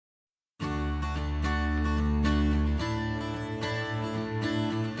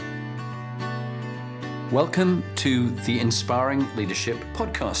Welcome to the Inspiring Leadership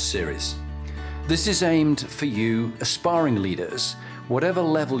podcast series. This is aimed for you aspiring leaders, whatever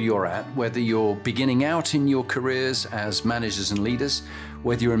level you're at, whether you're beginning out in your careers as managers and leaders,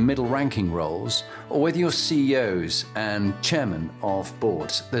 whether you're in middle ranking roles, or whether you're CEOs and chairmen of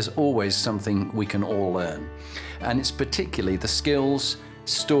boards. There's always something we can all learn. And it's particularly the skills,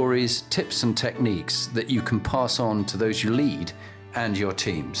 stories, tips and techniques that you can pass on to those you lead and your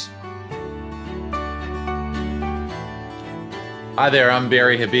teams. Hi there, I'm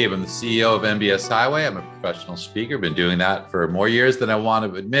Barry Habib. I'm the CEO of MBS Highway. I'm a professional speaker, been doing that for more years than I want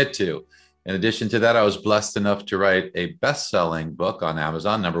to admit to. In addition to that, I was blessed enough to write a best-selling book on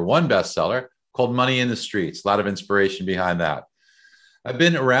Amazon, #1 bestseller, called Money in the Streets. A lot of inspiration behind that. I've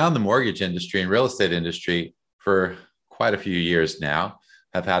been around the mortgage industry and real estate industry for quite a few years now.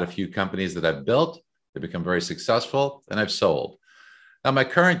 I've had a few companies that I've built, they've become very successful, and I've sold. Now, my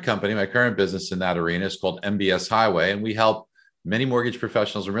current company, my current business in that arena is called MBS Highway, and we help many mortgage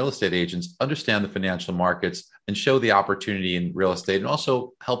professionals and real estate agents understand the financial markets and show the opportunity in real estate and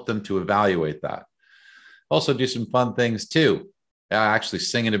also help them to evaluate that. Also do some fun things too. I actually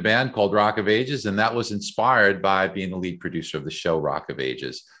sing in a band called Rock of Ages, and that was inspired by being the lead producer of the show Rock of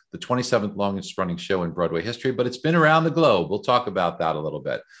Ages, the 27th longest running show in Broadway history, but it's been around the globe. We'll talk about that a little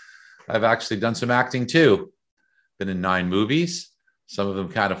bit. I've actually done some acting too. Been in 9 movies, some of them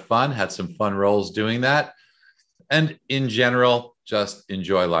kind of fun, had some fun roles doing that. And in general, just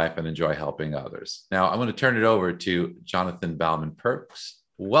enjoy life and enjoy helping others. Now, I'm going to turn it over to Jonathan Bauman-Perks.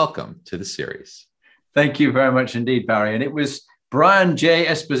 Welcome to the series. Thank you very much indeed, Barry. And it was Brian J.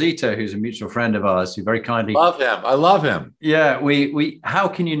 Esposito, who's a mutual friend of ours, who very kindly... Love him. I love him. Yeah, we how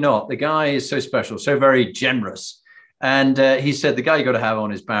can you not? The guy is so special, so very generous. And he said, the guy you got to have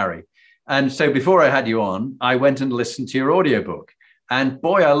on is Barry. And so before I had you on, I went and listened to your audiobook. And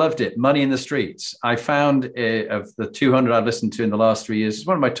boy, I loved it. Money in the Streets. I found of the 200 I've listened to in the last 3 years, it's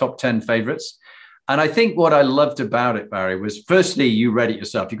one of my top 10 favorites. And I think what I loved about it, Barry, was firstly, you read it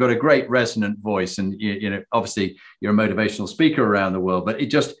yourself. You've got a great resonant voice. And, you know, obviously, you're a motivational speaker around the world, but it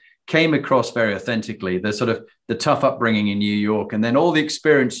just came across very authentically, the sort of the tough upbringing in New York, and then all the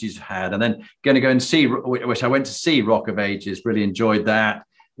experience you've had, and then going to go and see, which I went to see Rock of Ages, really enjoyed that.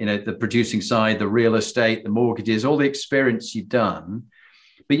 You know, the producing side, the real estate, the mortgages, all the experience you've done.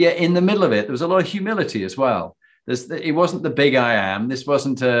 But yet in the middle of it, there was a lot of humility as well. It wasn't the big I am. This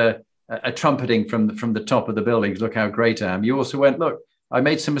wasn't a trumpeting from the top of the buildings. Look how great I am. You also went, look, I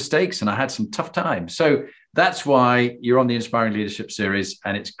made some mistakes and I had some tough times. So that's why you're on the Inspiring Leadership series,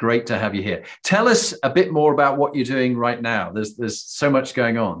 and it's great to have you here. Tell us a bit more about what you're doing right now. There's so much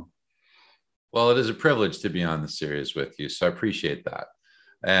going on. Well, it is a privilege to be on the series with you, so I appreciate that.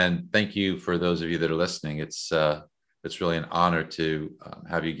 And thank you for those of you that are listening. It's really an honor to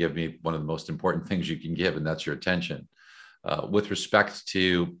have you give me one of the most important things you can give, and that's your attention. With respect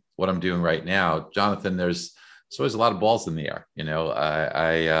to what I'm doing right now, Jonathan, there's always a lot of balls in the air. You know,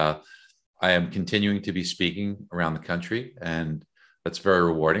 I am continuing to be speaking around the country, and that's very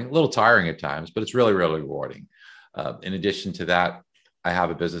rewarding. A little tiring at times, but it's really, really rewarding. In addition to that, I have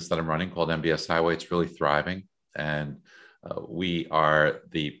a business that I'm running called MBS Highway. It's really thriving, and we are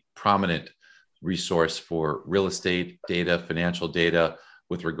the prominent resource for real estate data, financial data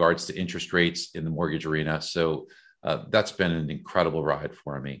with regards to interest rates in the mortgage arena. So that's been an incredible ride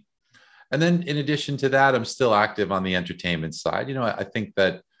for me. And then in addition to that, I'm still active on the entertainment side. You know, I think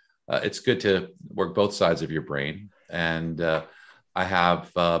that it's good to work both sides of your brain. And I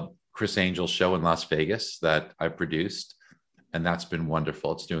have Criss Angel's show in Las Vegas that I produced, and that's been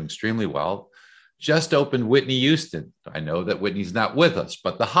wonderful. It's doing extremely well. Just opened Whitney Houston. I know that Whitney's not with us,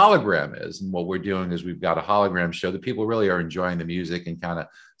 but the hologram is. And what we're doing is we've got a hologram show that people really are enjoying the music and kind of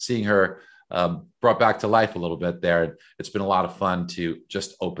seeing her brought back to life a little bit there. It's been a lot of fun to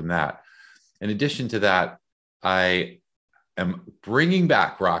just open that. In addition to that, I am bringing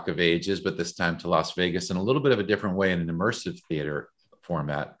back Rock of Ages, but this time to Las Vegas in a little bit of a different way, in an immersive theater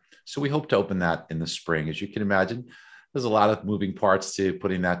format. So we hope to open that in the spring. As you can imagine, there's a lot of moving parts to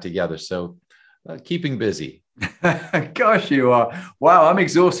putting that together. So keeping busy. Gosh, you are. Wow, I'm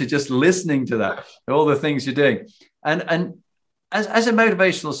exhausted just listening to that, all the things you're doing. And as a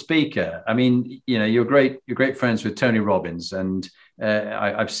motivational speaker, I mean, you know, you're great friends with Tony Robbins, and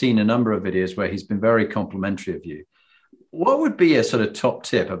I've seen a number of videos where he's been very complimentary of you. What would be a sort of top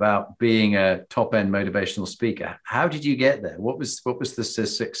tip about being a top-end motivational speaker? How did you get there? What was the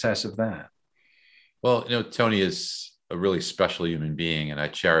success of that? Well, you know, Tony is a really special human being, and I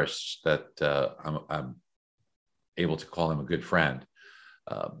cherish that I'm able to call him a good friend.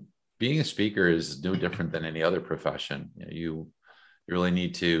 Being a speaker is no different than any other profession. You really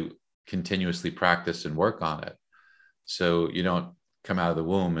need to continuously practice and work on it. So you don't come out of the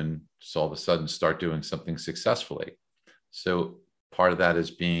womb and just all of a sudden start doing something successfully. So part of that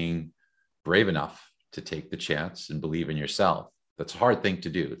is being brave enough to take the chance and believe in yourself. That's a hard thing to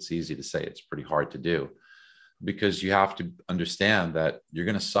do. It's easy to say, it's pretty hard to do, because you have to understand that you're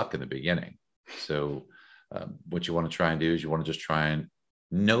going to suck in the beginning. So what you want to try and do is you want to just try and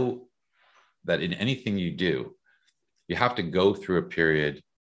know that in anything you do, you have to go through a period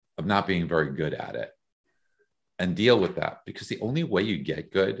of not being very good at it and deal with that, because the only way you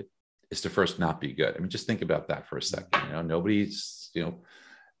get good is to first not be good. I mean, just think about that for a second. Nobody's,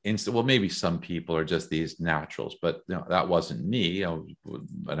 well, maybe some people are just these naturals, but that wasn't me. And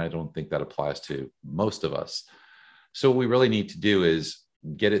I don't think that applies to most of us. So what we really need to do is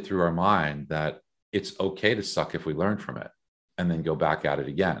get it through our mind that it's okay to suck if we learn from it, and then go back at it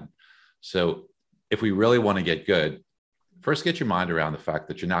again. So if we really want to get good, first get your mind around the fact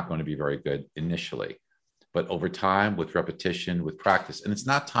that you're not going to be very good initially, but over time, with repetition, with practice, and it's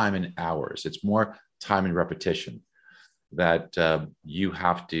not time in hours, it's more time in repetition, that you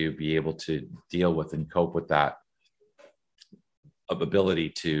have to be able to deal with and cope with that ability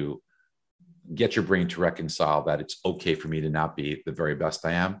to get your brain to reconcile that it's okay for me to not be the very best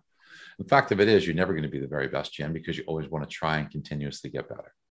I am. The fact of it is, you're never going to be the very best, Jim, because you always want to try and continuously get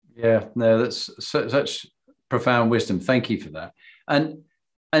better. Yeah, no, that's such profound wisdom. Thank you for that.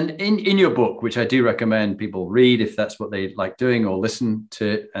 And in your book, which I do recommend people read if that's what they like doing, or listen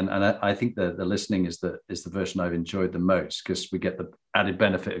to, and I think the listening is the version I've enjoyed the most, because we get the added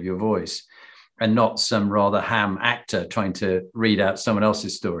benefit of your voice and not some rather ham actor trying to read out someone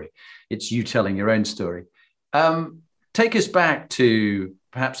else's story. It's you telling your own story. Take us back to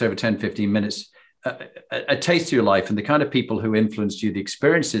perhaps over 10, 15 minutes, a taste of your life and the kind of people who influenced you, the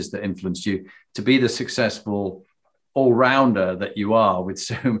experiences that influenced you to be the successful all-rounder that you are, with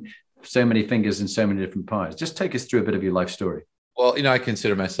so many fingers in so many different pies. Just take us through a bit of your life story. Well, I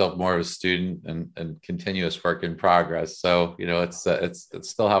consider myself more of a student and continuous work in progress. So, it's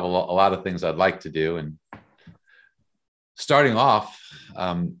still have a lot of things I'd like to do. And starting off,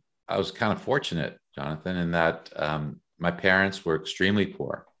 I was kind of fortunate, Jonathan, in that my parents were extremely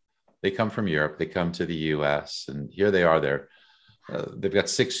poor. They come from Europe, they come to the US, and here they are there. They've got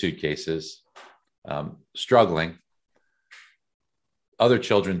 6 suitcases, struggling, other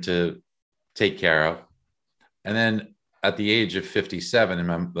children to take care of. And then at the age of 57,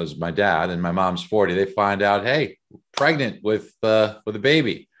 and was my dad, and my mom's 40, they find out, hey, pregnant with a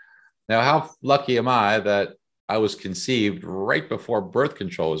baby. Now, how lucky am I that I was conceived right before birth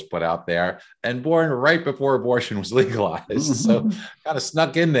control was put out there and born right before abortion was legalized. So kind of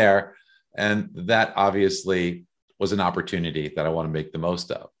snuck in there. And that obviously was an opportunity that I want to make the most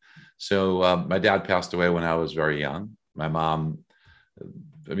of. So my dad passed away when I was very young. My mom,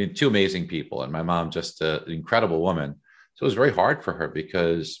 2 amazing people, and my mom, just an incredible woman. So it was very hard for her,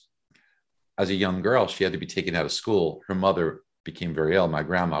 because as a young girl, she had to be taken out of school. Her mother became very ill, my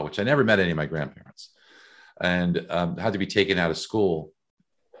grandma, which I never met any of my grandparents, and had to be taken out of school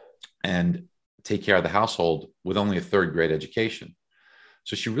and take care of the household with only a 3rd grade education.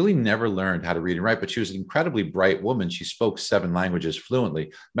 So she really never learned how to read and write, but she was an incredibly bright woman. She spoke 7 languages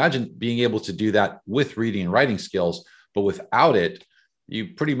fluently. Imagine being able to do that with reading and writing skills, but without it,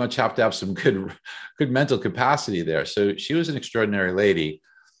 you pretty much have to have some good mental capacity there. So she was an extraordinary lady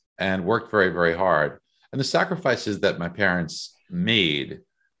and worked very, very hard. And the sacrifices that my parents made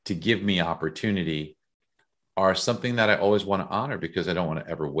to give me opportunity are something that I always want to honor, because I don't want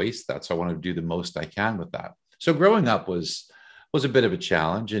to ever waste that. So I want to do the most I can with that. So growing up was a bit of a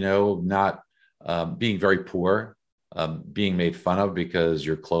challenge, not being very poor, being made fun of because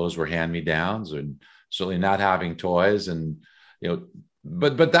your clothes were hand-me-downs, and certainly not having toys. And,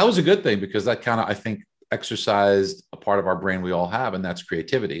 but that was a good thing, because that kind of, I think, exercised a part of our brain we all have, and that's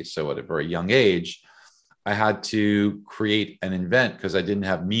creativity. So at a very young age, I had to create and invent, because I didn't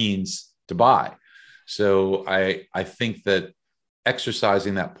have means to buy. So I think that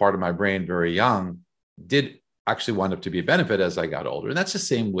exercising that part of my brain very young did actually wound up to be a benefit as I got older. And that's the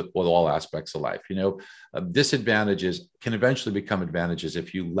same with all aspects of life. Disadvantages can eventually become advantages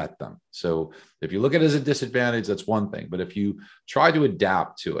if you let them. So if you look at it as a disadvantage, that's one thing. But if you try to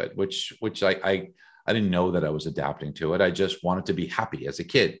adapt to it, which I didn't know that I was adapting to it. I just wanted to be happy as a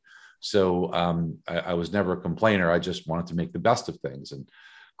kid. So I was never a complainer. I just wanted to make the best of things, and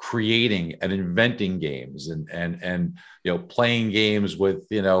creating and inventing games and playing games with,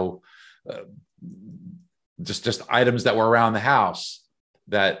 just items that were around the house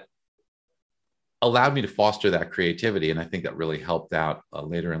that allowed me to foster that creativity. And I think that really helped out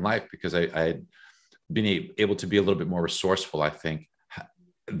later in life, because I had been able to be a little bit more resourceful, I think,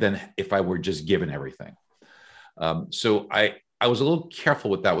 than if I were just given everything. So I was a little careful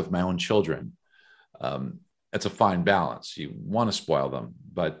with that with my own children. It's a fine balance. You want to spoil them,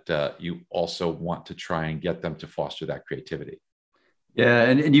 but you also want to try and get them to foster that creativity. Yeah,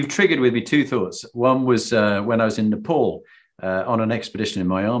 and you've triggered with me two thoughts. One was when I was in Nepal on an expedition in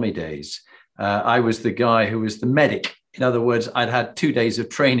my army days. I was the guy who was the medic. In other words, I'd had 2 days of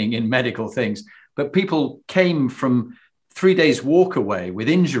training in medical things, but people came from 3 days walk away with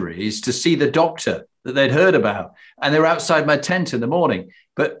injuries to see the doctor that they'd heard about. And they were outside my tent in the morning.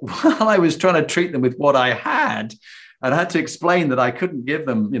 But while I was trying to treat them with what I had, and I had to explain that I couldn't give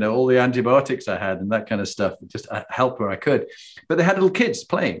them, all the antibiotics I had and that kind of stuff, just help where I could. But they had little kids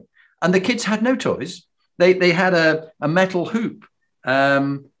playing, and the kids had no toys. They had a metal hoop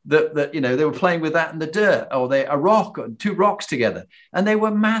that they were playing with that in the dirt, or a rock, or 2 rocks together, and they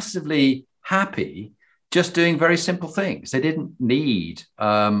were massively happy just doing very simple things. They didn't need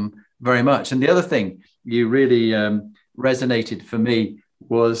very much. And the other thing you really resonated for me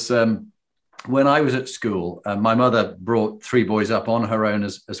was when I was at school, my mother brought 3 boys up on her own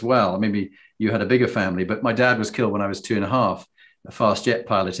as well. Maybe you had a bigger family, but my dad was killed when I was 2.5, a fast jet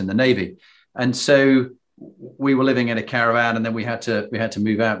pilot in the Navy. And so we were living in a caravan, and then we had to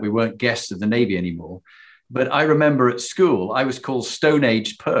move out. We weren't guests of the Navy anymore. But I remember at school, I was called Stone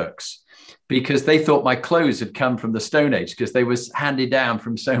Age Perks, because they thought my clothes had come from the Stone Age because they was handed down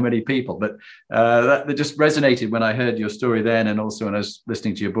from so many people. But that just resonated when I heard your story then, and also when I was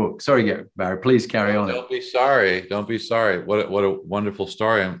listening to your book. Sorry, Barry, please carry on. Don't be sorry. Don't be sorry. What a wonderful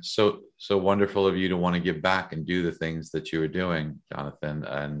story. And so wonderful of you to want to give back and do the things that you were doing, Jonathan.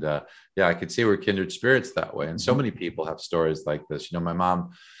 And I could see we're kindred spirits that way. And so many people have stories like this. My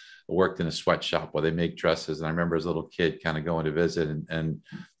mom worked in a sweatshop where they make dresses. And I remember as a little kid kind of going to visit, and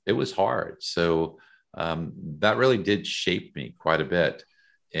it was hard. So that really did shape me quite a bit,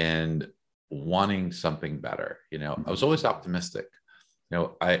 and wanting something better. I was always optimistic.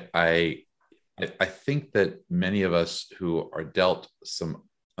 I think that many of us who are dealt some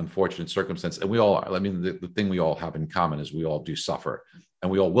unfortunate circumstance, and we all are. I mean, the thing we all have in common is we all do suffer,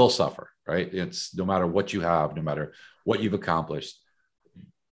 and we all will suffer, right? It's no matter what you have, no matter what you've accomplished,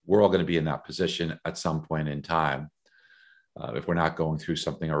 we're all going to be in that position at some point in time. If we're not going through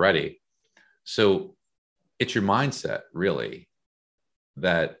something already. So it's your mindset really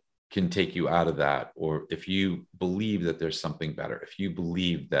that can take you out of that. Or if you believe that there's something better, if you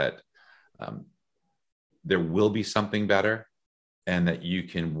believe that there will be something better and that you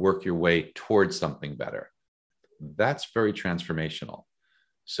can work your way towards something better, that's very transformational.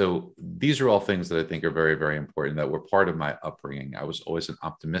 So these are all things that I think are very, very important, that were part of my upbringing. I was always an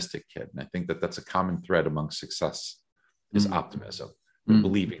optimistic kid. And I think that that's a common thread among success. Is optimism,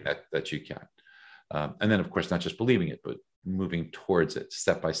 believing that you can. And then, of course, not just believing it, but moving towards it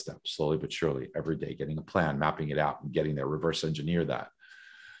step by step, slowly but surely, every day, getting a plan, mapping it out, and getting there, reverse engineer that.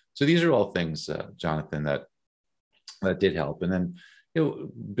 So these are all things, Jonathan, that did help. And then,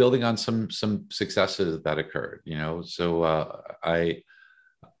 building on some successes that occurred, so I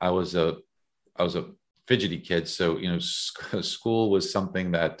was a fidgety kid. So, school was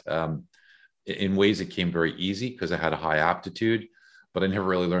something that, in ways it came very easy because I had a high aptitude, but I never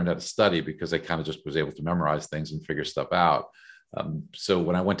really learned how to study because I kind of just was able to memorize things and figure stuff out. So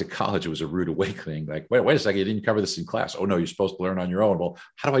when I went to college, it was a rude awakening. Like, wait a second, you didn't cover this in class. Oh no, you're supposed to learn on your own. Well,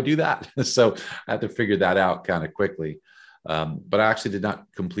 how do I do that? So I had to figure that out kind of quickly. But I actually did not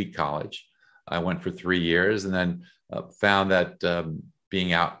complete college. I went for 3 years and then found that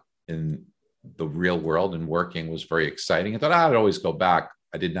being out in the real world and working was very exciting. I thought I'd always go back.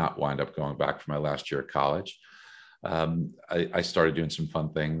 I did not wind up going back for my last year of college. I started doing some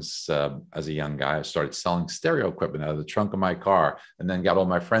fun things as a young guy. I started selling stereo equipment out of the trunk of my car, and then got all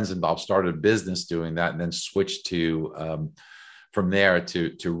my friends involved, started a business doing that, and then switched to from there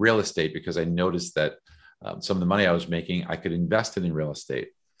to real estate, because I noticed that some of the money I was making, I could invest it in real estate.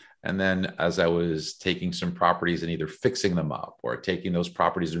 And then as I was taking some properties and either fixing them up or taking those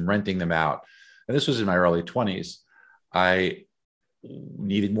properties and renting them out, and this was in my early 20s, I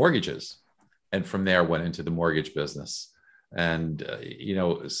needed mortgages. And from there went into the mortgage business. And,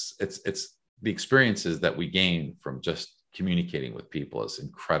 it's the experiences that we gain from just communicating with people is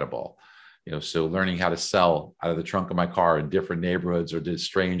incredible. So learning how to sell out of the trunk of my car in different neighborhoods or to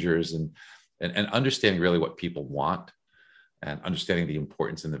strangers, and understanding really what people want, and understanding the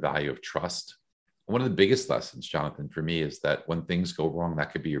importance and the value of trust. One of the biggest lessons, Jonathan, for me is that when things go wrong,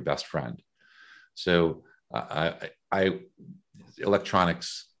 that could be your best friend. So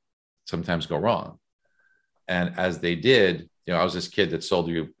electronics sometimes go wrong. And as they did, I was this kid that sold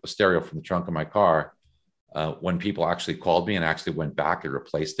you a stereo from the trunk of my car. when people actually called me and actually went back and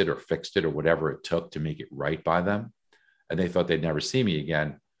replaced it or fixed it or whatever it took to make it right by them, and they thought they'd never see me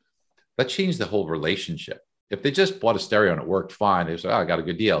again, that changed the whole relationship. If they just bought a stereo and it worked fine, they said, "Oh, I got a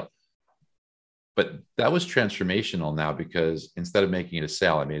good deal." But that was transformational now, because instead of making it a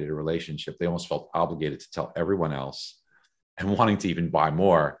sale, I made it a relationship. They almost felt obligated to tell everyone else and wanting to even buy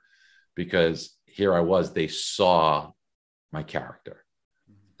more, because here I was, they saw my character.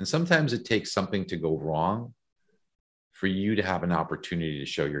 And sometimes it takes something to go wrong for you to have an opportunity to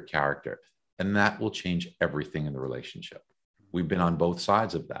show your character. And that will change everything in the relationship. We've been on both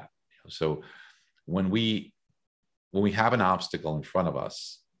sides of that. So when we have an obstacle in front of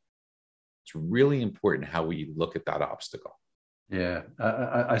us, it's really important how we look at that obstacle. Yeah,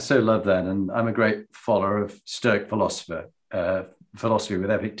 I so love that. And I'm a great follower of Stoic philosophy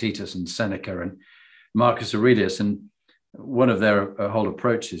with Epictetus and Seneca and Marcus Aurelius. And one of their whole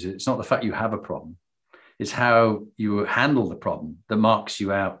approaches, it's not the fact you have a problem, it's how you handle the problem that marks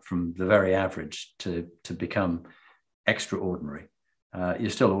you out from the very average to become extraordinary. You're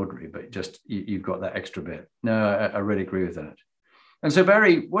still ordinary, but just you've got that extra bit. No, I really agree with that. And so,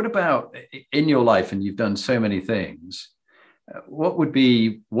 Barry, what about in your life, and you've done so many things, what would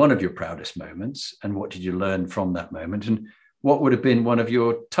be one of your proudest moments, and what did you learn from that moment? And what would have been one of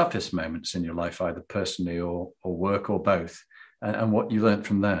your toughest moments in your life, either personally or work or both, and what you learned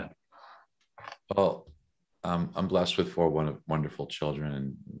from that? Well, I'm blessed with 4 wonderful children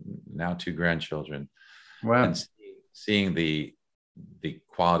and now 2 grandchildren. Wow. And seeing the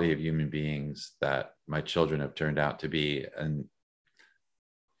quality of human beings that my children have turned out to be, and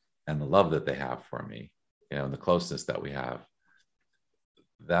the love that they have for me, and the closeness that we have,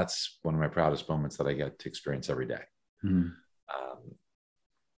 that's one of my proudest moments that I get to experience every day. Mm.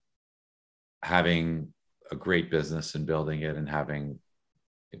 Having a great business and building it, and having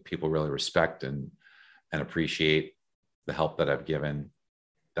people really respect and appreciate the help that I've given,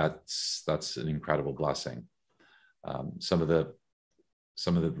 that's an incredible blessing. Some of the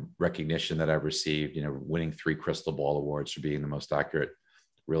recognition that I've received, winning 3 Crystal Ball Awards for being the most accurate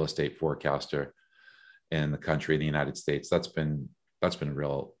real estate forecaster in the country, in the United States, that's been a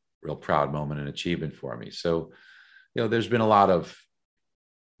real proud moment and achievement for me. So, there's been a lot of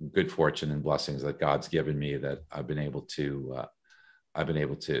good fortune and blessings that God's given me that I've been able to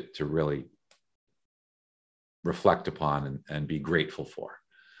really reflect upon and be grateful for.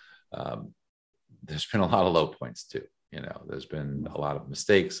 There's been a lot of low points too. There's been a lot of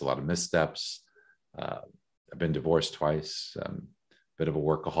mistakes, a lot of missteps. I've been divorced twice. Bit of a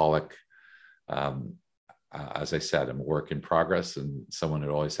workaholic. As I said, I'm a work in progress and someone that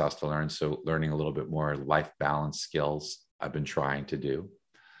always has to learn. So learning a little bit more life balance skills, I've been trying to do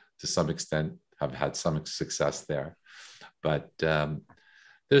to some extent. I've had some success there, but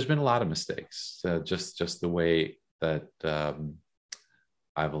there's been a lot of mistakes. Just the way that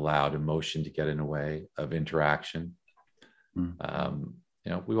I've allowed emotion to get in the way of interaction.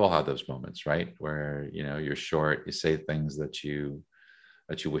 We've all had those moments, right? Where, you're short, you say things that you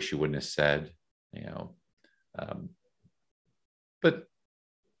wish you wouldn't have said, but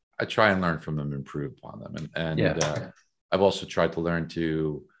I try and learn from them, improve upon them. And I've also tried to learn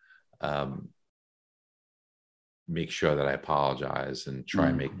to make sure that I apologize and try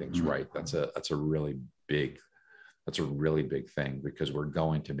and make things right. That's a really big thing, because we're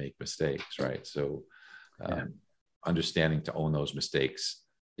going to make mistakes, right? So understanding to own those mistakes,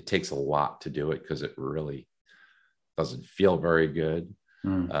 it takes a lot to do it, because it really doesn't feel very good.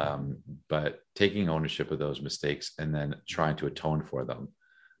 But taking ownership of those mistakes and then trying to atone for them,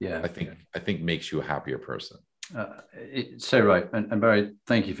 I think makes you a happier person. It's so right. And Barry,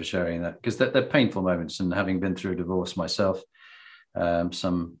 thank you for sharing that, because they're painful moments. And having been through a divorce myself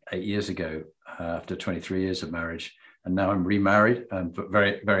some 8 years ago, after 23 years of marriage, and now I'm remarried, but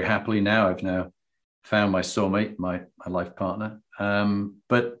very, very happily now. I've now found my soulmate, my life partner.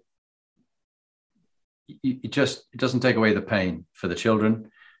 But it doesn't take away the pain for the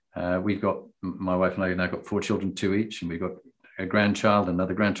children. My wife and I have now got 4 children, 2 each, and we've got a grandchild,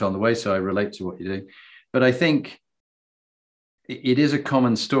 another grandchild on the way. So I relate to what you're doing. But I think it is a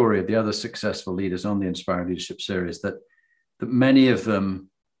common story of the other successful leaders on the Inspiring Leadership series, that many of them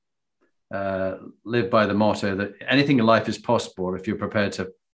live by the motto that anything in life is possible if you're prepared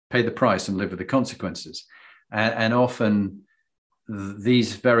to pay the price and live with the consequences. And often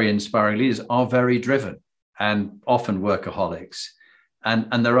these very inspiring leaders are very driven and often workaholics.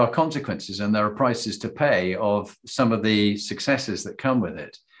 And there are consequences and there are prices to pay of some of the successes that come with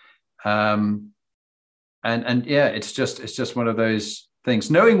it. It's just one of those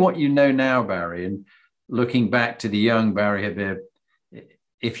things. Knowing what you know now, Barry, and looking back to the young Barry Habib,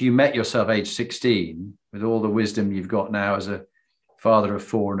 if you met yourself age 16 with all the wisdom you've got now as a father of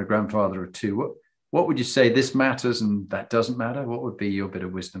 4 and a grandfather of 2, what would you say this matters and that doesn't matter? What would be your bit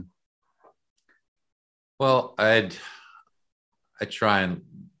of wisdom? Well, I try and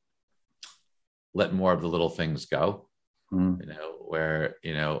let more of the little things go, where,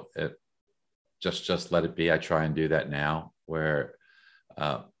 just let it be. I try and do that now, where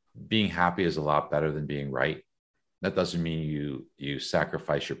being happy is a lot better than being right. That doesn't mean you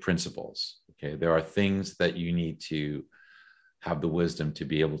sacrifice your principles. Okay. There are things that you need to have the wisdom to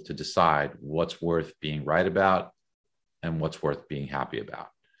be able to decide what's worth being right about and what's worth being happy about.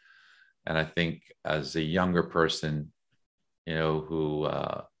 And I think as a younger person, who,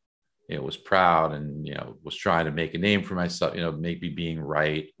 was proud and, was trying to make a name for myself, maybe being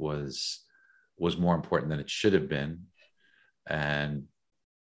right was more important than it should have been. And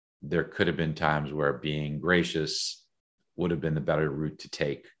there could have been times where being gracious would have been the better route to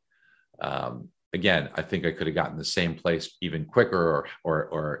take. Again, I think I could have gotten the same place even quicker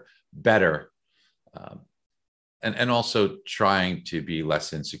or better. And also trying to be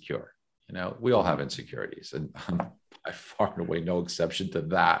less insecure. We all have insecurities, and I far and away no exception to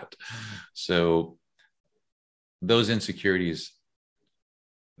that. So those insecurities,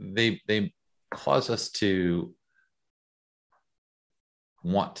 they cause us to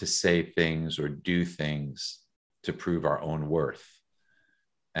want to say things or do things to prove our own worth.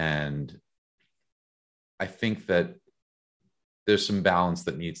 And I think that there's some balance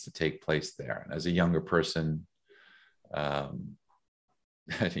that needs to take place there. And as a younger person,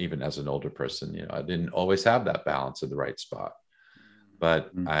 even as an older person, I didn't always have that balance in the right spot. But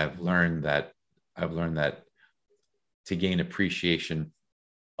I've learned that to gain appreciation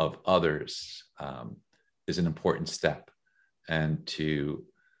of others is an important step, and to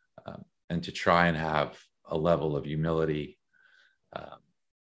try and have a level of humility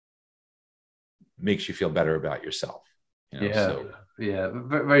makes you feel better about yourself. Yeah,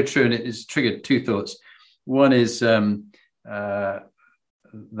 very, very true. And it's triggered 2 thoughts. One is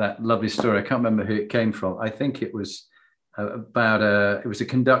that lovely story. I can't remember who it came from. I think it was about it was a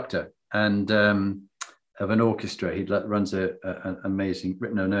conductor and of an orchestra. He runs written an amazing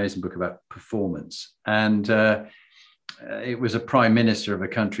book about performance. And it was a prime minister of a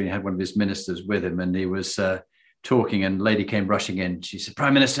country. He had one of his ministers with him, and he was talking, and a lady came rushing in. She said,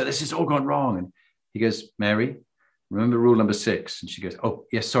 "Prime Minister, this has all gone wrong." And he goes, "Mary, remember rule number 6." And she goes, "Oh,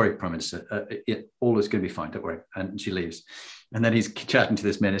 yes, sorry, Prime Minister. All is going to be fine. Don't worry." And she leaves. And then he's chatting to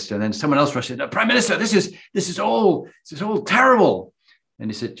this minister, and then someone else rushes in. "Prime Minister, this is all terrible."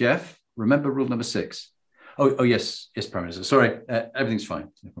 And he said, "Jeff, remember rule number 6." Oh, yes, Prime Minister. Sorry, everything's fine.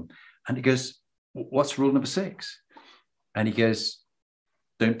 And he goes, "What's rule number 6?" And he goes,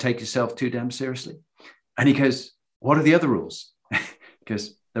 "Don't take yourself too damn seriously." And he goes, "What are the other rules?" He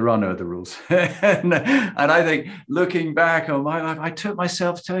goes, "There are no other rules." and I think looking back on my life, I took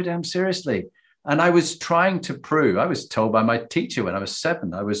myself so damn seriously. And I was trying to prove, I was told by my teacher when I was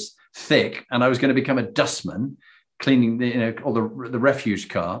 7, I was thick and I was going to become a dustman, cleaning all the refuge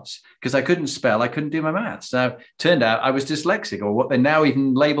carts, because I couldn't spell, I couldn't do my maths. Now, turned out I was dyslexic, or what they now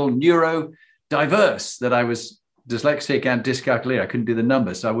even label neurodiverse, that I was dyslexic and dyscalculia. I couldn't do the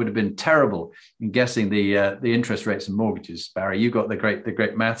numbers, so I would have been terrible in guessing the interest rates and mortgages. Barry, you got the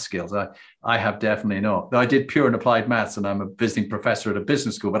great math skills. I have definitely not. Though I did pure and applied maths, and I'm a visiting professor at a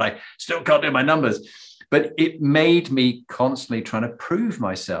business school, but I still can't do my numbers. But it made me constantly trying to prove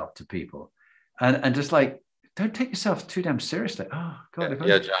myself to people, and just like, don't take yourself too damn seriously. Oh God,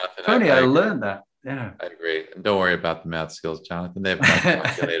 Jonathan. If only I learned that. Yeah, I agree. And don't worry about the math skills, Jonathan. They have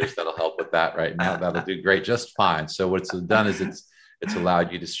calculators that'll help with that right now. That'll do great, just fine. So what it's done is it's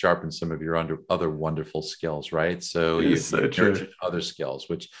allowed you to sharpen some of your other wonderful skills, right? So you've nurtured other skills,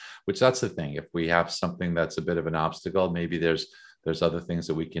 which that's the thing. If we have something that's a bit of an obstacle, maybe there's other things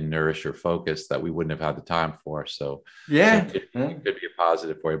that we can nourish or focus that we wouldn't have had the time for. So it could be a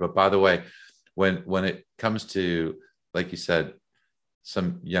positive for you. But by the way, when it comes to, like you said,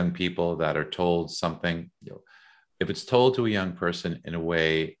 some young people that are told something, if it's told to a young person in a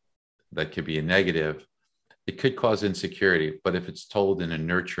way that could be a negative, it could cause insecurity. But if it's told in a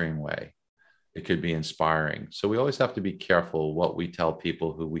nurturing way, it could be inspiring. So we always have to be careful what we tell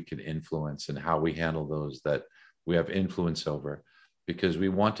people who we can influence and how we handle those that we have influence over, because we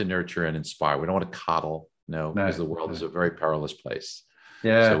want to nurture and inspire. We don't want to coddle, because the world is a very perilous place.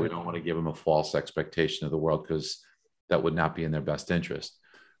 Yeah. So we don't want to give them a false expectation of the world, because that would not be in their best interest.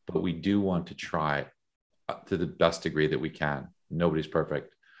 But we do want to try to the best degree that we can. Nobody's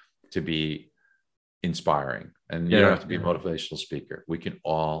perfect, to be inspiring. And you don't have to be a motivational speaker. We can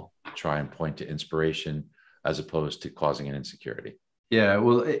all try and point to inspiration as opposed to causing an insecurity. Yeah,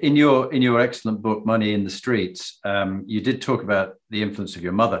 well, in your excellent book, Money in the Streets, you did talk about the influence of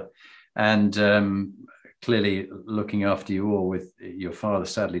your mother, and clearly looking after you all, with your father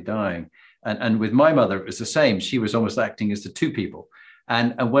sadly dying. And with my mother, it was the same. She was almost acting as the two people.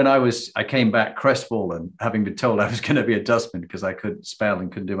 And when I came back crestfallen, having been told I was going to be a dustman because I couldn't spell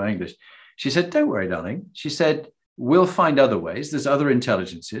and couldn't do my English. She said, "Don't worry, darling." She said, "We'll find other ways. There's other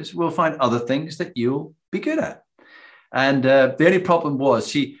intelligences. We'll find other things that you'll be good at." And the only problem was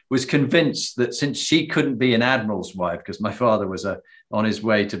she was convinced that since she couldn't be an admiral's wife, because my father was on his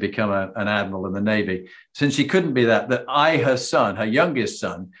way to become an admiral in the Navy, since she couldn't be that I, her son, her youngest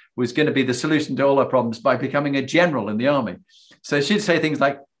son, was going to be the solution to all her problems by becoming a general in the army. So she'd say things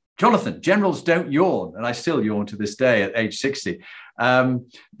like, "Jonathan, generals don't yawn." And I still yawn to this day at age 60.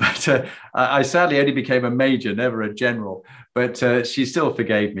 But I sadly only became a major, never a general. But she still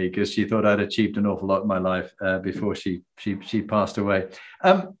forgave me because she thought I'd achieved an awful lot in my life before she passed away.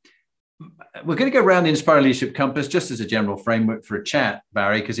 We're going to go around the Inspiring Leadership Compass just as a general framework for a chat,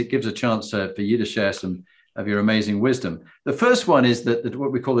 Barry, because it gives a chance for you to share some of your amazing wisdom. The first one is that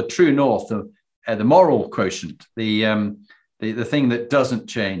what we call the true north, the moral quotient, the thing that doesn't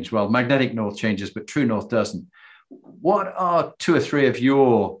change. Well, magnetic north changes, but true north doesn't. What are two or three of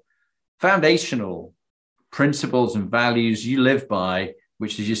your foundational principles and values you live by,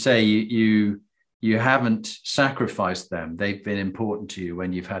 which, as you say, you haven't sacrificed them? They've been important to you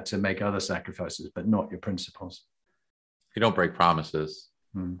when you've had to make other sacrifices, but not your principles. You don't break promises.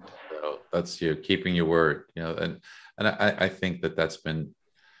 So that's you keeping your word, and I think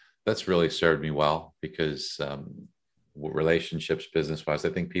that's really served me well, because relationships, business-wise, I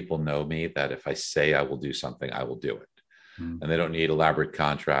think people know me that if I say I will do something, I will do it. And they don't need elaborate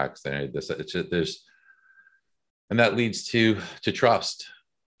contracts. They need this. And that leads to trust,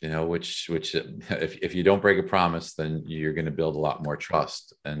 which if you don't break a promise, then you're going to build a lot more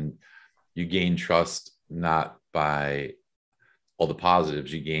trust. And you gain trust not by all the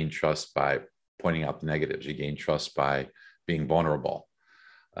positives. You gain trust by pointing out the negatives. You gain trust by being vulnerable.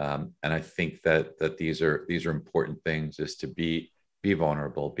 And I think that these are important things: is to be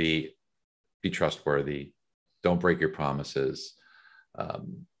vulnerable, be trustworthy, don't break your promises,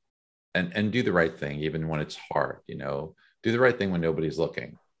 and do the right thing even when it's hard. Do the right thing when nobody's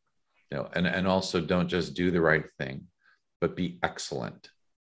looking. And also don't just do the right thing, but be excellent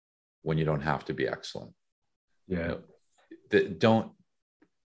when you don't have to be excellent. Yeah.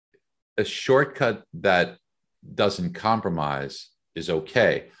 A shortcut that doesn't compromise is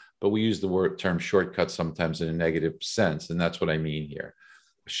okay, but we use the term shortcut sometimes in a negative sense, and that's what I mean here.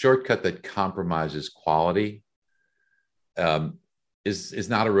 A shortcut that compromises quality is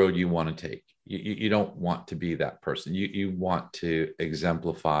not a road you want to take. You don't want to be that person. You want to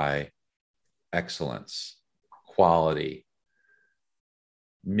exemplify excellence, quality,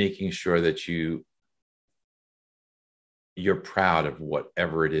 making sure that you're proud of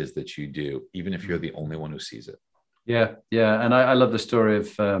whatever it is that you do, even if you're the only one who sees it. Yeah. And I love the story of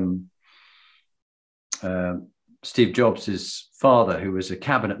Steve Jobs' father, who was a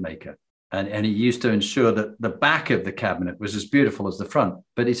cabinet maker. And he used to ensure that the back of the cabinet was as beautiful as the front.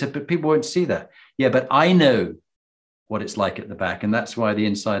 But he said, but people won't see that. Yeah, but I know what it's like at the back. And that's why the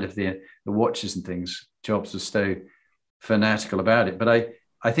inside of the watches and things, Jobs was so fanatical about it. But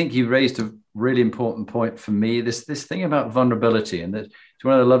I think you raised a really important point for me, this thing about vulnerability. And it's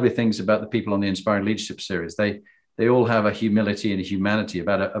one of the lovely things about the people on the Inspiring Leadership series. They all have a humility and a humanity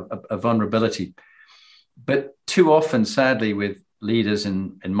about a vulnerability. But too often, sadly, with leaders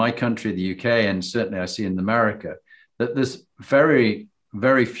in my country, the UK, and certainly I see in America, that there's very,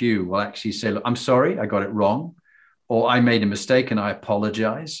 very few will actually say, "Look, I'm sorry, I got it wrong," or "I made a mistake and I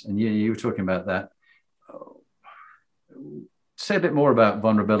apologize." And you were talking about that. Say a bit more about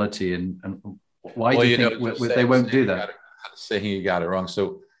vulnerability and why do you think they won't do that? Saying you got it wrong.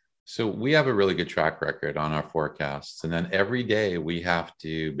 So we have a really good track record on our forecasts. And then every day we have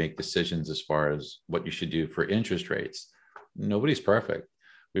to make decisions as far as what you should do for interest rates. Nobody's perfect.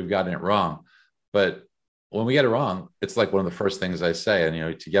 We've gotten it wrong. But when we get it wrong, it's like one of the first things I say,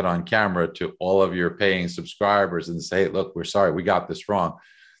 and, to get on camera to all of your paying subscribers and say, "Look, we're sorry, we got this wrong."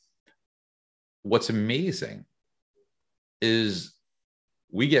 What's amazing is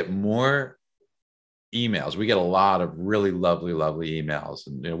we get more emails. We get a lot of really lovely emails,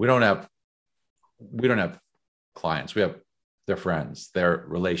 and we don't have clients. We have their friends, their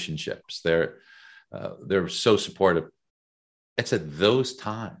relationships. They're so supportive. It's at those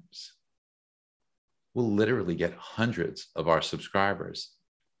times we'll literally get hundreds of our subscribers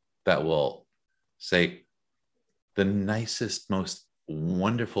that will say the nicest, most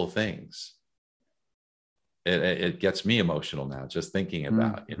wonderful things it gets me emotional now just thinking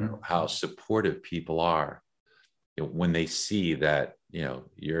about, how supportive people are, when they see that,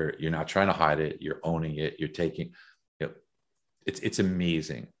 you're not trying to hide it, you're owning it, you're taking, it's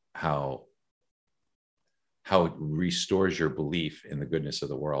amazing how it restores your belief in the goodness of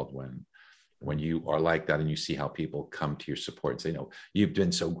the world when you are like that, and you see how people come to your support and say, no, you've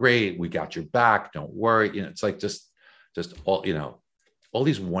been so great, we got your back, don't worry. It's like just all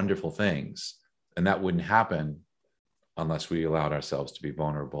these wonderful things. And that wouldn't happen unless we allowed ourselves to be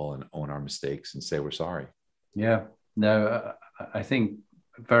vulnerable and own our mistakes and say we're sorry. Yeah, no, I think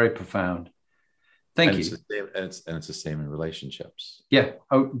very profound. Thank you. It's the same in relationships. Yeah,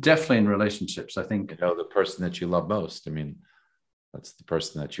 definitely in relationships. I think, the person that you love most, that's the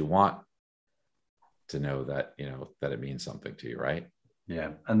person that you want to know that, that it means something to you, right?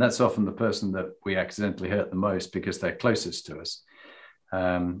 Yeah, and that's often the person that we accidentally hurt the most because they're closest to us.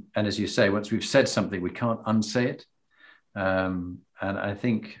 And as you say, once we've said something, we can't unsay it. And I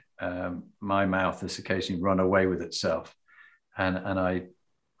think my mouth has occasionally run away with itself. And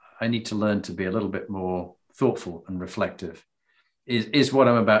I need to learn to be a little bit more thoughtful and reflective. Is what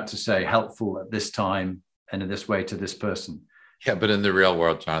I'm about to say helpful at this time and in this way to this person? Yeah, but in the real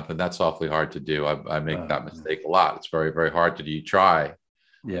world, Jonathan, that's awfully hard to do. I make that mistake a lot. It's very, very hard to do. You try.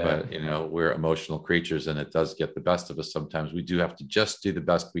 Yeah. But, we're emotional creatures, and it does get the best of us sometimes. We do have to just do the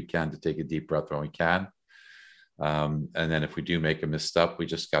best we can to take a deep breath when we can. And then if we do make a misstep, we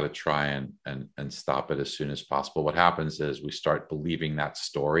just got to try and stop it as soon as possible. What happens is we start believing that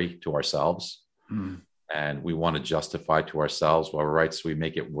story to ourselves, and we want to justify to ourselves, well, we're right. So we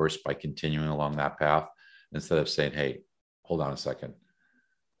make it worse by continuing along that path instead of saying, hey, hold on a second.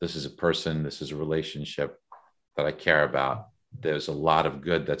 This is a person, this is a relationship that I care about. There's a lot of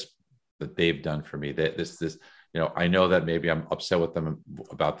good that they've done for me. That this, I know that maybe I'm upset with them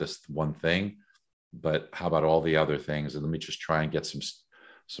about this one thing, but how about all the other things? And let me just try and get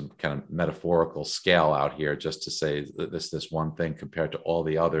some kind of metaphorical scale out here, just to say that this one thing compared to all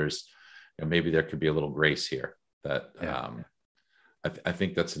the others, maybe there could be a little grace here. That I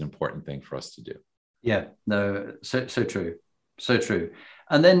think that's an important thing for us to do. Yeah, no, so true, so true.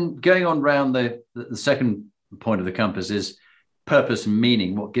 And then going on round the second point of the compass is purpose and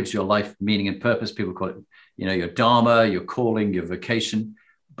meaning. What gives your life meaning and purpose? People call it, your dharma, your calling, your vocation.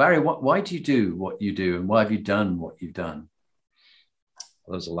 Barry, why do you do what you do, and why have you done what you've done?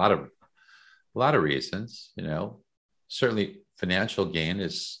 Well, there's a lot of reasons. Certainly financial gain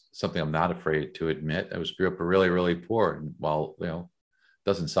is something I'm not afraid to admit. I grew up really, really poor, and while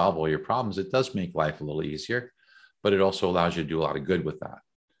doesn't solve all your problems, it does make life a little easier, but it also allows you to do a lot of good with that.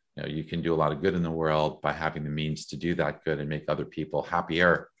 You can do a lot of good in the world by having the means to do that good and make other people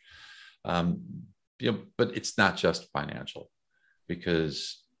happier. But it's not just financial,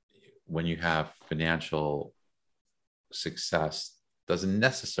 because when you have financial success, doesn't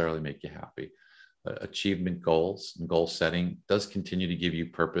necessarily make you happy. Achievement goals and goal setting does continue to give you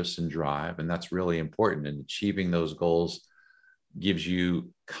purpose and drive, and that's really important. And achieving those goals gives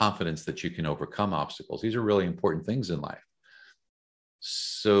you confidence that you can overcome obstacles. These are really important things in life.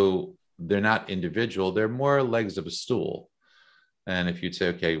 So they're not individual, they're more legs of a stool. And if you'd say,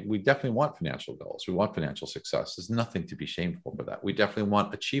 okay, we definitely want financial goals, we want financial success, there's nothing to be shameful with that. We definitely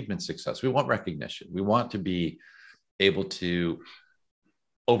want achievement success, we want recognition, we want to be able to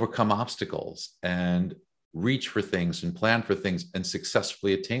overcome obstacles and reach for things and plan for things and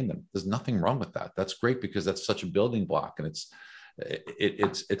successfully attain them. There's nothing wrong with that. That's great, because that's such a building block, and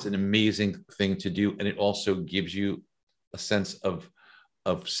it's an amazing thing to do. And it also gives you a sense of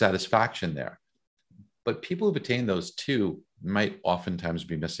satisfaction there. But people who've attained those two might oftentimes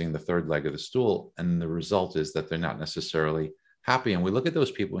be missing the third leg of the stool. And the result is that they're not necessarily happy. And we look at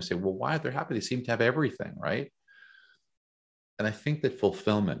those people and say, well, why are they happy? They seem to have everything, right? And I think that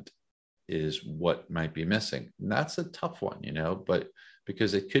fulfillment is what might be missing. And that's a tough one, but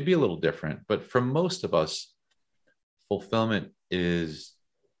because it could be a little different. But for most of us, fulfillment is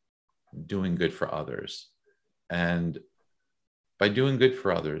doing good for others. And by doing good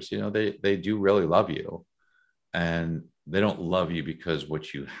for others, they do really love you, and they don't love you because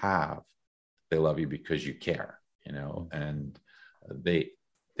what you have, they love you because you care, and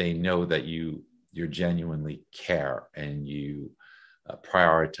they know that you genuinely care, and you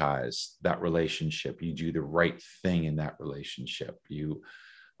prioritize that relationship. You do the right thing in that relationship. You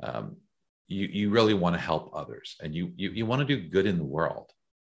really want to help others, and you want to do good in the world.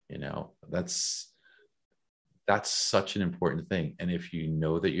 That's such an important thing. And if you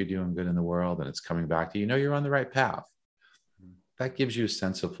know that you're doing good in the world and it's coming back to you, you're on the right path. That gives you a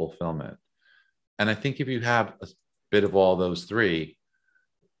sense of fulfillment. And I think if you have a bit of all those three,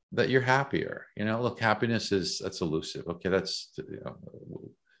 that you're happier. Look, happiness that's elusive. Okay,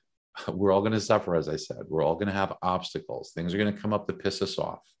 we're all going to suffer, as I said. We're all going to have obstacles. Things are going to come up to piss us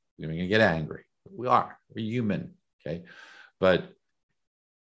off. We're going to get angry. We're human. Okay, but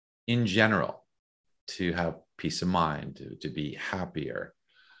in general, to have peace of mind, to be happier,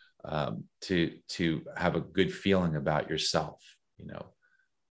 to have a good feeling about yourself,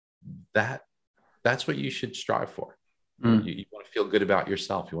 that's what you should strive for. You want to feel good about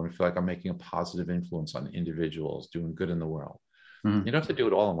yourself. You want to feel like I'm making a positive influence on individuals, doing good in the world. You don't have to do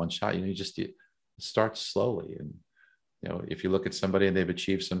it all in one shot. You start slowly. And, if you look at somebody and they've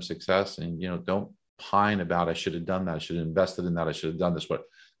achieved some success, and, don't pine about, I should have done that. I should have invested in that. I should have done this.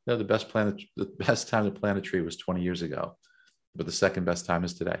 The best time to plant a tree was 20 years ago, but the second best time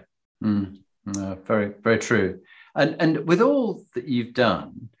is today. Very, very true. And with all that you've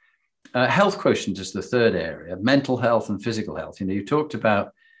done, health quotient is the third area, mental health and physical health. You talked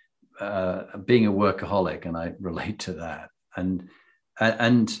about being a workaholic, and I relate to that. And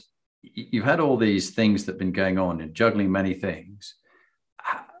you've had all these things that have been going on and juggling many things.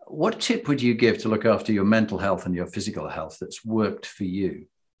 What tip would you give to look after your mental health and your physical health that's worked for you?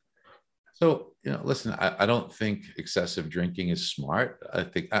 So, listen, I don't think excessive drinking is smart. I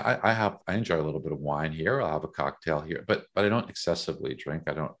think I enjoy a little bit of wine here. I'll have a cocktail here, but I don't excessively drink.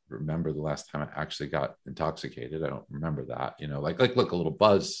 I don't remember the last time I actually got intoxicated. I don't remember that, look, a little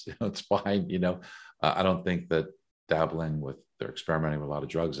buzz, it's fine. I don't think that dabbling with or experimenting with a lot of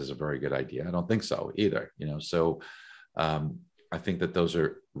drugs is a very good idea. I don't think so either, so I think that those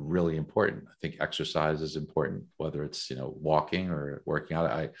are really important. I think exercise is important, whether it's, walking or working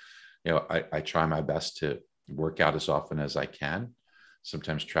out. I try my best to work out as often as I can.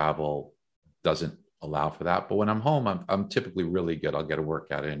 Sometimes travel doesn't allow for that, but when I'm home, I'm typically really good. I'll get a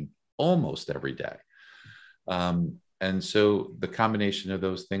workout in almost every day. And so the combination of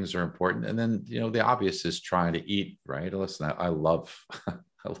those things are important. And then, the obvious is trying to eat, right? Listen, I love,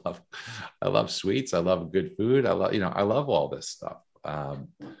 I love sweets. I love good food. I love all this stuff. I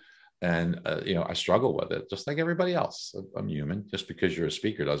struggle with it just like everybody else. I'm human. Just because you're a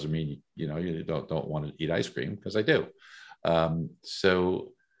speaker doesn't mean, you don't want to eat ice cream, because I do.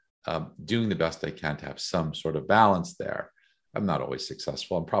 Doing the best I can to have some sort of balance there. I'm not always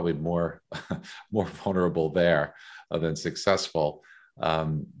successful. I'm probably more vulnerable there than successful.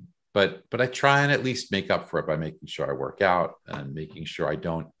 But I try and at least make up for it by making sure I work out and making sure I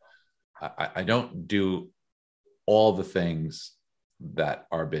don't do all the things that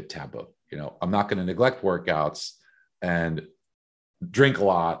are a bit taboo. I'm not going to neglect workouts and drink a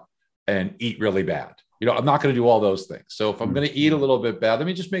lot and eat really bad. I'm not going to do all those things. So if I'm going to eat a little bit bad, let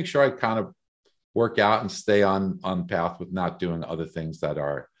me just make sure I kind of work out and stay on path with not doing other things that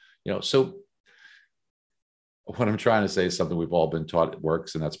are, so what I'm trying to say is something we've all been taught it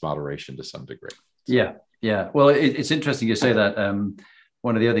works, and that's moderation to some degree. So. Yeah. Well, it's interesting you say that.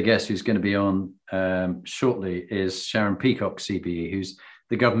 One of the other guests who's going to be on shortly is Sharon Peacock, CBE, who's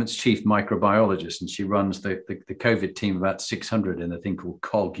the government's chief microbiologist, and she runs the COVID team, about 600 in a thing called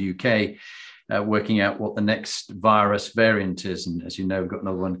COG UK, working out what the next virus variant is. And as you know, we've got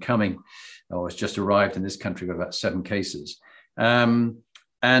another one coming, or it's just arrived in this country, got about 7 cases.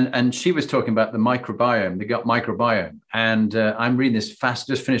 And she was talking about the microbiome, the gut microbiome. And I'm just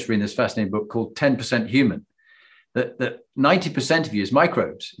finished reading this fascinating book called 10% Human. That 90% of you is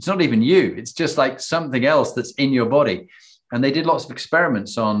microbes. It's not even you. It's just like something else that's in your body. And they did lots of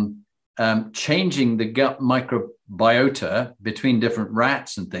experiments on changing the gut microbiota between different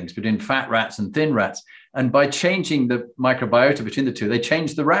rats and things, between fat rats and thin rats. And by changing the microbiota between the two, they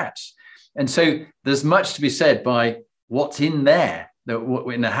changed the rats. And so there's much to be said by what's in there,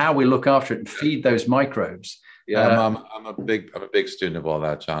 how we look after it and feed those microbes. Yeah, I'm a big student of all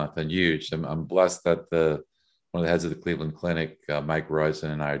that, Jonathan. Huge. I'm blessed that one of the heads of the Cleveland Clinic, Mike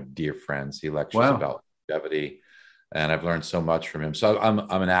Roizen, and I are dear friends. He lectures about longevity, and I've learned so much from him. So I'm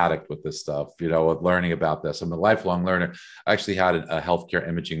an addict with this stuff, with learning about this. I'm a lifelong learner. I actually had a healthcare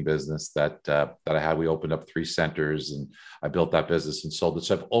imaging business that I had. We opened up 3 centers, and I built that business and sold it.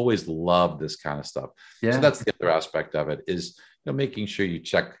 So I've always loved this kind of stuff. Yeah. So that's the other aspect of it is making sure you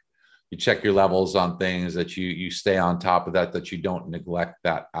check your levels on things, that you stay on top of that you don't neglect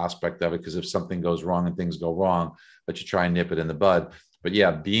that aspect of it. Because if something goes wrong and things go wrong, but you try and nip it in the bud. But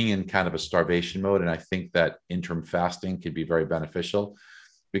yeah, being in kind of a starvation mode. And I think that interim fasting could be very beneficial,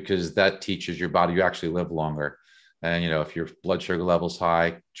 because that teaches your body, you actually live longer. And, if your blood sugar level's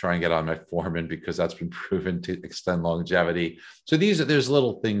high, try and get on metformin, because that's been proven to extend longevity. So there's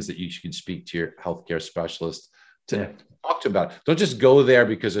little things that you can speak to your healthcare specialist to talk to about. Don't just go there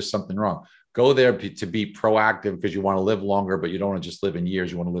because there's something wrong. go there to be proactive because you want to live longer, but you don't want to just live in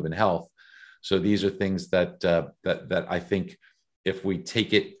years. You want to live in health. So these are things that I think if we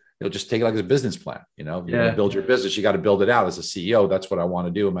take it, just take it like a business plan. You want to build your business, you got to build it out. As a CEO, that's what I want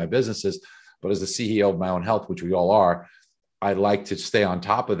to do in my businesses. But as the CEO of my own health, which we all are, I'd like to stay on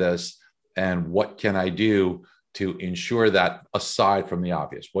top of this. And what can I do to ensure that, aside from the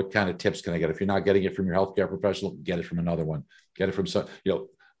obvious? What kind of tips can I get? If you're not getting it from your healthcare professional, get it from another one. Get it from some,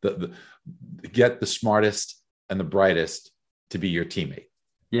 get the smartest and the brightest to be your teammate.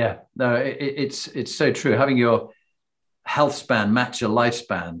 Yeah, no, it's so true. Having your health span match your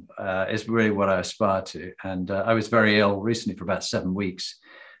lifespan is really what I aspire to. And I was very ill recently for about 7 weeks,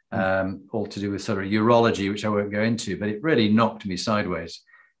 all to do with sort of urology, which I won't go into, but it really knocked me sideways.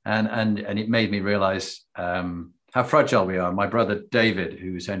 And it made me realize how fragile we are. My brother David,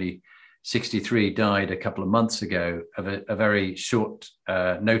 who's only 63, died a couple of months ago of a very short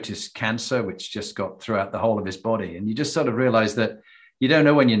notice cancer, which just got throughout the whole of his body. And you just sort of realize that you don't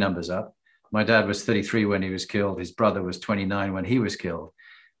know when your number's up. My dad was 33 when he was killed. His brother was 29 when he was killed.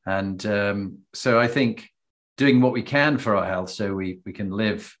 And so I think doing what we can for our health so we can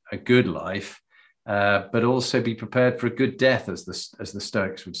live a good life, but also be prepared for a good death, as the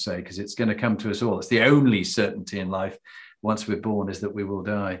Stoics would say, because it's going to come to us all. It's the only certainty in life once we're born, is that we will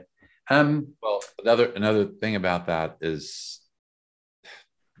die. Well, another thing about that is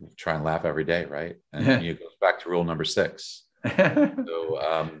try and laugh every day, right? And it goes back to rule number 6.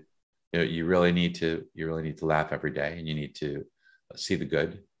 So you really need to laugh every day, and you need to see the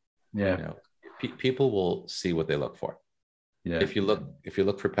good. Yeah. People will see what they look for. Yeah. If you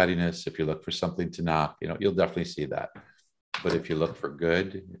look for pettiness, if you look for something to knock, you'll definitely see that. But if you look for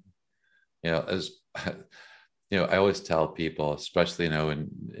good, as I always tell people, especially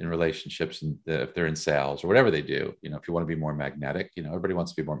in relationships, and if they're in sales or whatever they do, if you want to be more magnetic, everybody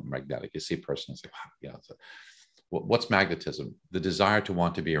wants to be more magnetic. You see a person, it's like, wow, yeah. So, what's magnetism? The desire to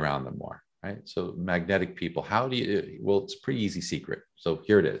want to be around them more, right? So magnetic people, how do you? Well, it's a pretty easy secret. So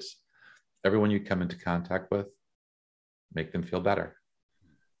here it is. Everyone you come into contact with, make them feel better,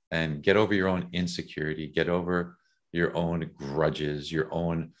 and get over your own insecurity, get over your own grudges, your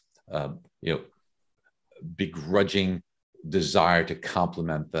own, begrudging desire to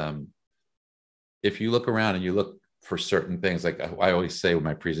compliment them. If you look around and you look for certain things, like I always say with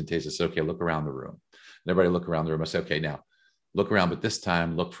my presentations, okay, look around the room. And everybody look around the room. I say, okay, now look around, but this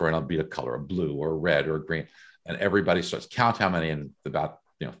time look for a color, a blue or a red or a green. And everybody starts count how many, in about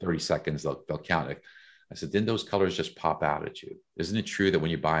 30 seconds, they'll count it. I said, didn't those colors just pop out at you? Isn't it true that when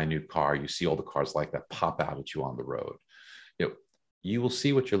you buy a new car, you see all the cars like that pop out at you on the road? You will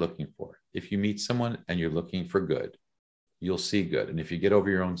see what you're looking for. If you meet someone and you're looking for good, you'll see good. And if you get over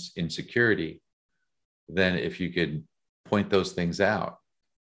your own insecurity, then if you could point those things out,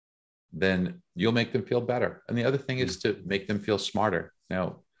 then you'll make them feel better. And the other thing is to make them feel smarter.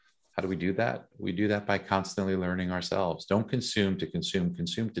 Now, how do we do that? We do that by constantly learning ourselves. Don't consume to consume,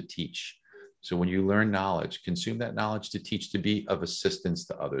 consume to teach. So when you learn knowledge, consume that knowledge to teach, to be of assistance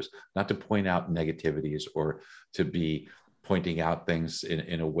to others, not to point out negativities or to be pointing out things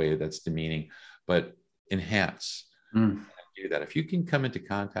in a way that's demeaning, but enhance. Do that. If you can come into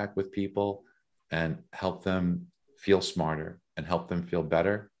contact with people and help them feel smarter and help them feel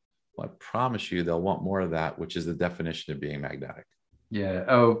better, well, I promise you they'll want more of that, which is the definition of being magnetic. Yeah.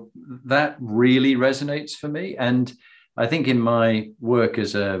 Oh, that really resonates for me. And I think in my work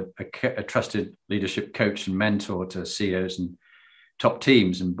as a trusted leadership coach and mentor to CEOs and top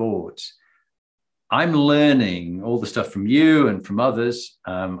teams and boards, I'm learning all the stuff from you and from others.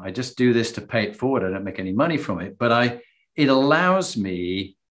 I just do this to pay it forward. I don't make any money from it, but it allows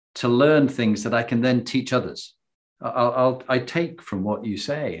me to learn things that I can then teach others. I take from what you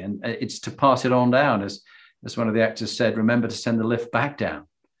say, and it's to pass it on down. As one of the actors said, remember to send the lift back down.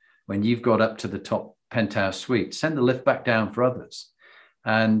 When you've got up to the top penthouse suite, send the lift back down for others.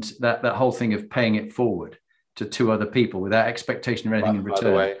 And that whole thing of paying it forward to 2 other people without expectation or anything in return. By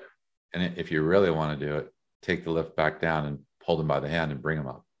the way, and if you really want to do it, take the lift back down and hold them by the hand and bring them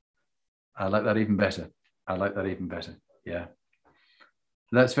up. I like that even better. Yeah.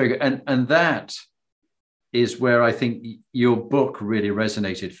 That's very good. And that is where I think your book really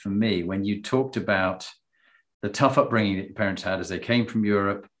resonated for me, when you talked about the tough upbringing that your parents had as they came from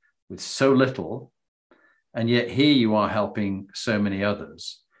Europe with so little, and yet here you are helping so many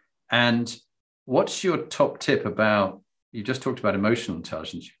others. And what's your top tip about, you just talked about emotional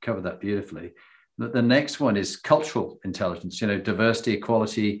intelligence, you covered that beautifully. The next one is cultural intelligence, diversity,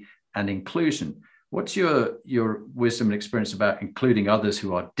 equality, and inclusion. What's your wisdom and experience about including others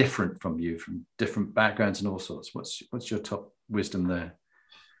who are different from you, from different backgrounds and all sorts? What's your top wisdom there?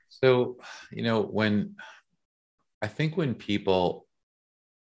 So, when people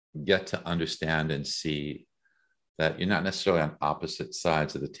get to understand and see that you're not necessarily on opposite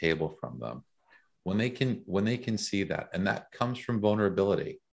sides of the table from them, when they can see that, and that comes from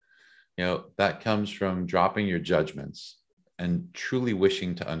vulnerability, that comes from dropping your judgments and truly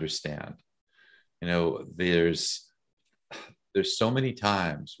wishing to understand. There's so many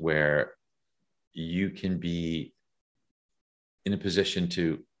times where you can be in a position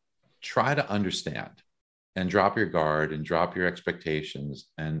to try to understand and drop your guard and drop your expectations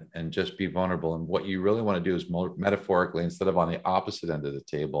and just be vulnerable. And what you really want to do is, more metaphorically, instead of on the opposite end of the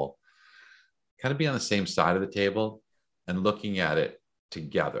table, kind of be on the same side of the table and looking at it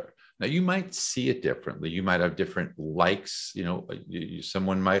together. Now, you might see it differently. You might have different likes.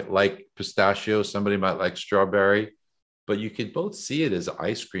 Someone might like pistachio, somebody might like strawberry, but you could both see it as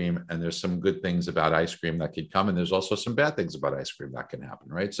ice cream. And there's some good things about ice cream that could come. And there's also some bad things about ice cream that can happen,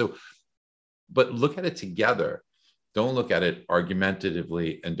 right? So, but look at it together. Don't look at it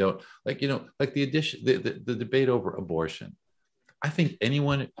argumentatively, and don't like the debate over abortion. I think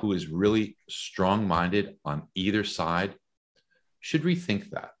anyone who is really strong-minded on either side should rethink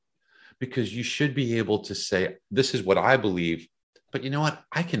that, because you should be able to say, this is what I believe, but you know what?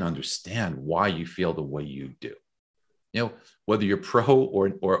 I can understand why you feel the way you do. Whether you're pro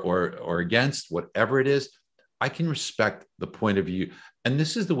or against, whatever it is, I can respect the point of view. And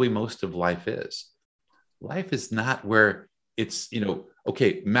this is the way most of life is. Life is not where it's,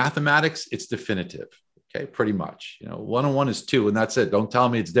 okay, mathematics, it's definitive. Okay, pretty much. 1 on 1 is 2, and that's it. Don't tell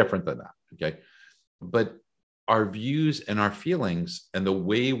me it's different than that. Okay. But our views and our feelings and the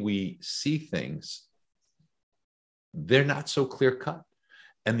way we see things, they're not so clear cut.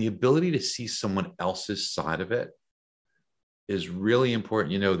 And the ability to see someone else's side of it is really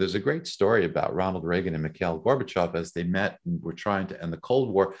important. There's a great story about Ronald Reagan and Mikhail Gorbachev as they met and were trying to end the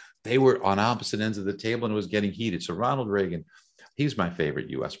Cold War. They were on opposite ends of the table and it was getting heated. So Ronald Reagan, he's my favorite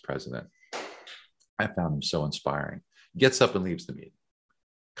US president. I found him so inspiring. Gets up and leaves the meeting.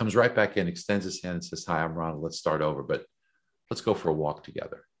 Comes right back in, extends his hand and says, "Hi, I'm Ronald. Let's start over, but let's go for a walk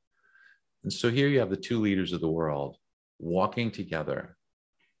together." And so here you have the two leaders of the world walking together,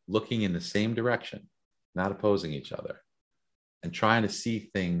 looking in the same direction, not opposing each other, and trying to see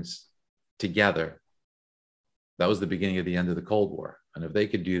things together. That was the beginning of the end of the Cold War. And if they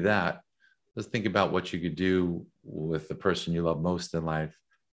could do that, let's think about what you could do with the person you love most in life.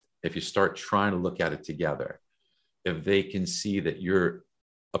 If you start trying to look at it together, if they can see that you're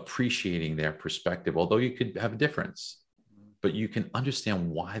appreciating their perspective, although you could have a difference, but you can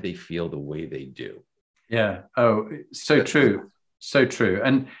understand why they feel the way they do. Yeah. Oh, so true. So true.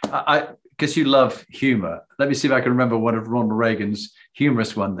 And I guess you love humor. Let me see if I can remember one of Ronald Reagan's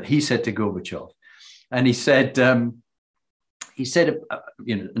humorous one that he said to Gorbachev. And he said, and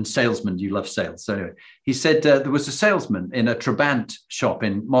salesman, you love sales. So anyway, he said there was a salesman in a Trabant shop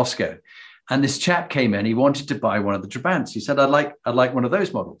in Moscow. And this chap came in, he wanted to buy one of the Trabants. He said, I'd like one of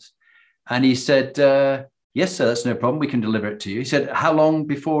those models. And he said, yes, sir, that's no problem. We can deliver it to you. He said, how long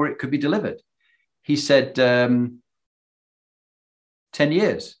before it could be delivered? He said, 10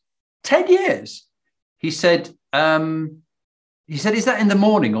 years. 10 years. He said, is that in the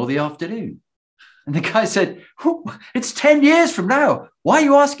morning or the afternoon? And the guy said, it's 10 years from now. Why are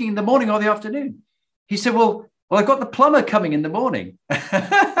you asking in the morning or the afternoon? He said, well, I've got the plumber coming in the morning.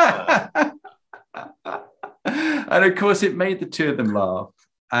 And of course, it made the two of them laugh.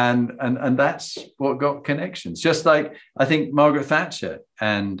 And that's what got connections. Just like I think Margaret Thatcher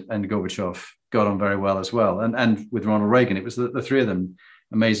and Gorbachev got on very well as well. And with Ronald Reagan, it was the three of them,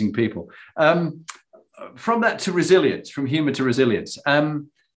 amazing people. From that to resilience, from humor to resilience.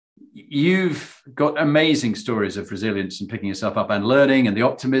 You've got amazing stories of resilience and picking yourself up and learning, and the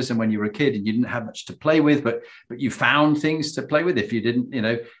optimism when you were a kid and you didn't have much to play with, but you found things to play with. If you didn't,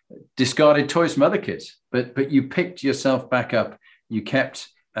 discarded toys from other kids, but you picked yourself back up. You kept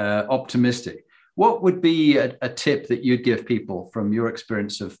optimistic. What would be a tip that you'd give people from your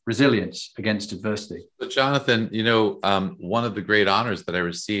experience of resilience against adversity? So Jonathan, one of the great honors that I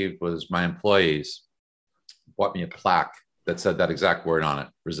received was my employees bought me a plaque that said that exact word on it,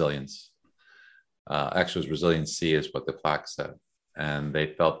 resilience. Actually, it was resiliency is what the plaque said. And they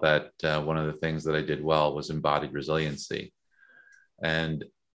felt that one of the things that I did well was embodied resiliency. And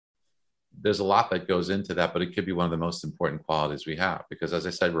there's a lot that goes into that, but it could be one of the most important qualities we have. Because as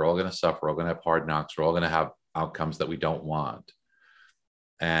I said, we're all going to suffer. We're all going to have hard knocks. We're all going to have outcomes that we don't want.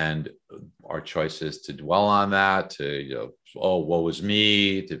 And our choice is to dwell on that, to, woe is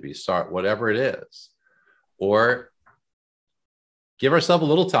me, to be sorry, whatever it is. Or give ourselves a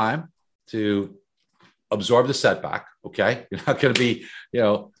little time to absorb the setback. Okay. You're not going to be,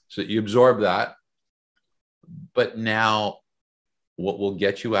 so you absorb that. But now what will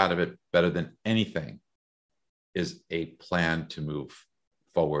get you out of it better than anything is a plan to move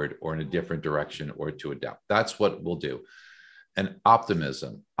forward or in a different direction or to adapt. That's what we'll do. And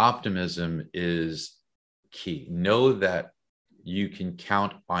optimism is key. Know that you can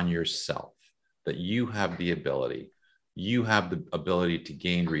count on yourself, that you have the ability to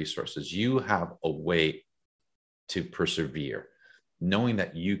gain resources. You have a way to persevere, knowing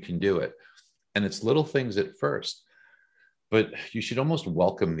that you can do it. And it's little things at first, but you should almost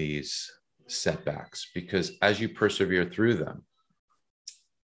welcome these setbacks, because as you persevere through them,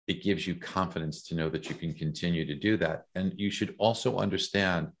 it gives you confidence to know that you can continue to do that. And you should also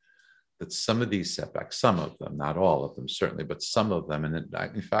understand that some of these setbacks, some of them, not all of them certainly, but some of them, and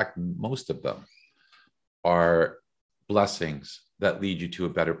in fact, most of them, are blessings that lead you to a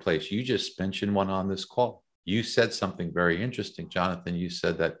better place. You just mentioned one on this call. You said something very interesting, Jonathan. You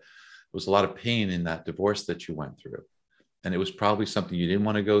said that there was a lot of pain in that divorce that you went through. And it was probably something you didn't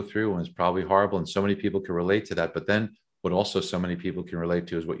want to go through, and it's probably horrible. And so many people can relate to that. But then what also so many people can relate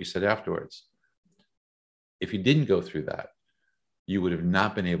to is what you said afterwards. If you didn't go through that, you would have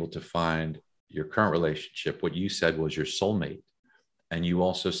not been able to find your current relationship. What you said was your soulmate. And you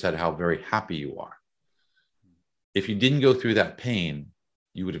also said how very happy you are. If you didn't go through that pain,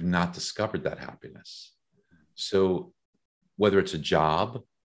 you would have not discovered that happiness. So whether it's a job,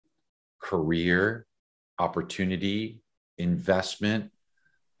 career, opportunity, investment,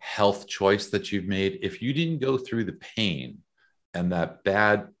 health choice that you've made, if you didn't go through the pain and that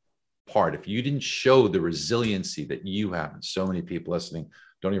bad part, if you didn't show the resiliency that you have, and so many people listening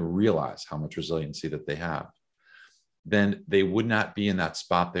don't even realize how much resiliency that they have, then they would not be in that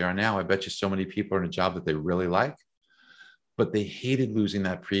spot they are now. I bet you so many people are in a job that they really like, but they hated losing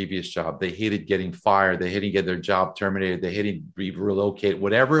that previous job. They hated getting fired. They hated getting their job terminated. They hated being relocated,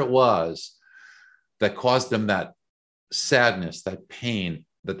 whatever it was that caused them that sadness, that pain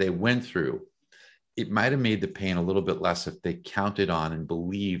that they went through. It might have made the pain a little bit less if they counted on and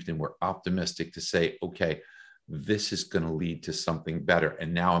believed and were optimistic to say, okay, this is going to lead to something better.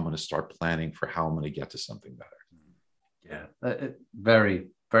 And now I'm going to start planning for how I'm going to get to something better. Yeah, very,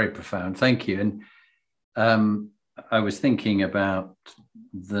 very profound. Thank you. And I was thinking about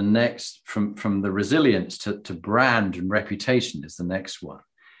the next, from the resilience to brand and reputation is the next one,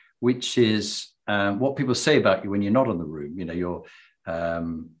 which is what people say about you when you're not in the room. You know,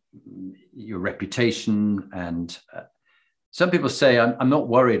 your reputation. And some people say, I'm not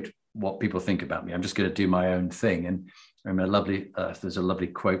worried what people think about me. I'm just going to do my own thing. And I remember there's a lovely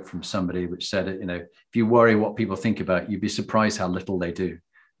quote from somebody which said, if you worry what people think about you, you'd be surprised how little they do.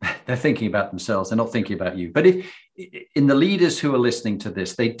 They're thinking about themselves. They're not thinking about you. But if in the leaders who are listening to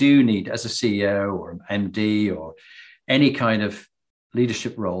this, they do need, as a CEO or an MD or any kind of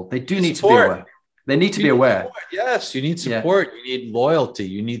leadership role, they do need support. To be aware. They need to be aware. Support. Yes, you need support. Yeah. You need loyalty.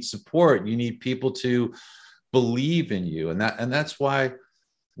 You need support. You need people to believe in you. And that's why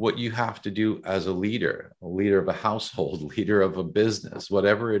what you have to do as a leader of a household, leader of a business,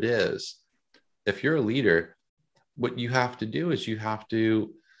 whatever it is, if you're a leader, what you have to do is you have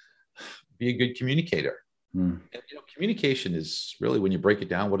to be a good communicator. And, communication is really, when you break it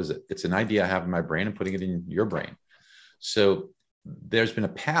down, what is it? It's an idea I have in my brain and putting it in your brain. So there's been a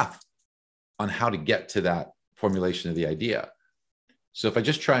path on how to get to that formulation of the idea. So if I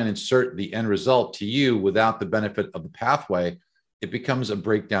just try and insert the end result to you without the benefit of the pathway, it becomes a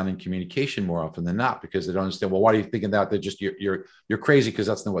breakdown in communication more often than not, because they don't understand, well, why are you thinking that? They're just, you're crazy because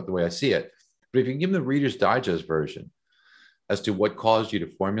that's not the way I see it. But if you give them the Reader's Digest version as to what caused you to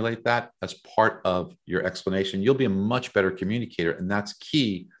formulate that as part of your explanation, you'll be a much better communicator. And that's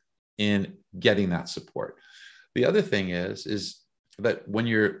key in getting that support. The other thing is that when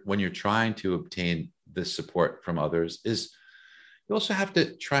you're trying to obtain this support from others, is you also have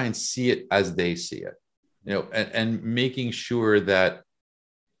to try and see it as they see it, and making sure that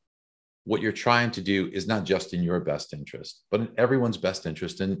what you're trying to do is not just in your best interest, but in everyone's best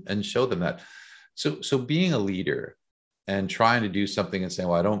interest, and show them that. So being a leader and trying to do something and saying,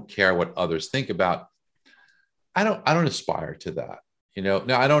 well, I don't care what others think about, I don't aspire to that.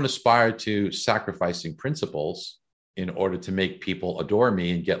 Now I don't aspire to sacrificing principles in order to make people adore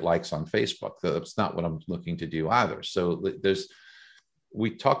me and get likes on Facebook. That's not what I'm looking to do either. So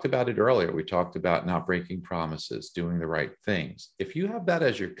we talked about it earlier. We talked about not breaking promises, doing the right things. If you have that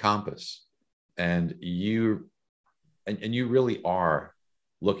as your compass, and you really are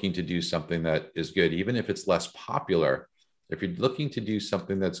looking to do something that is good, even if it's less popular, if you're looking to do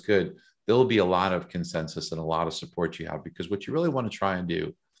something that's good, there'll be a lot of consensus and a lot of support you have, because what you really want to try and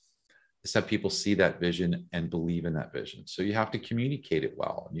do is have people see that vision and believe in that vision. So you have to communicate it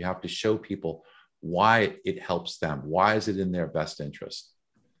well. You have to show people why it helps them. Why is it in their best interest?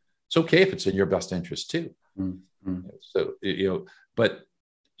 It's okay if it's in your best interest too. Mm-hmm. So, but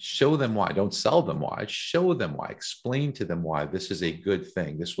show them why. Don't sell them why. Show them why. Explain to them why this is a good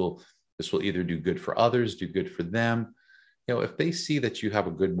thing. This will either do good for others, do good for them. If they see that you have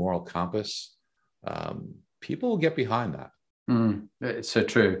a good moral compass, people will get behind that. It's so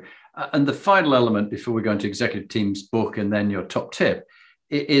true. And the final element before we go into Executive Team's book and then your top tip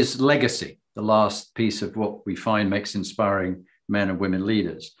is legacy, the last piece of what we find makes inspiring men and women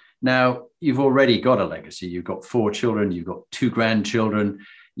leaders. Now, you've already got a legacy. You've got 4 children, you've got 2 grandchildren,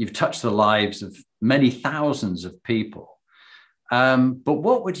 you've touched the lives of many thousands of people. But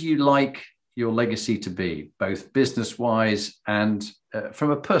what would you like your legacy to be, both business-wise and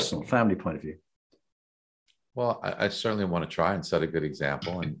from a personal family point of view? Well, I certainly want to try and set a good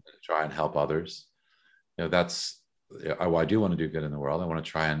example and try and help others. That's I do want to do good in the world. I want to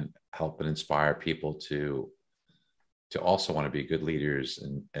try and help and inspire people to also want to be good leaders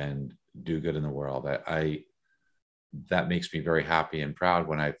and do good in the world. That makes me very happy and proud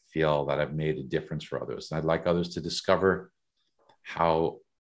when I feel that I've made a difference for others. And I'd like others to discover how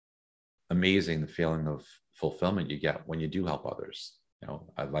amazing the feeling of fulfillment you get when you do help others.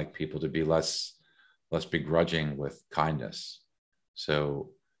 I'd like people to be less begrudging with kindness. So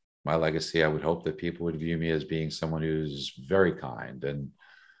my legacy, I would hope that people would view me as being someone who's very kind and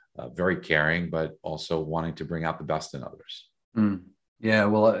very caring, but also wanting to bring out the best in others. Yeah,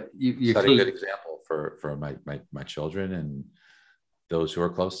 well, you set a good example for my children and those who are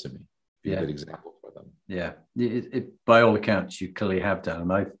close to me. Be a good example for them. Yeah, by all accounts, you clearly have done.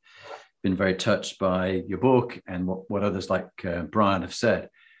 And I've been very touched by your book and what others like Brian have said.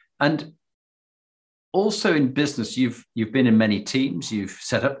 And also in business, you've been in many teams, you've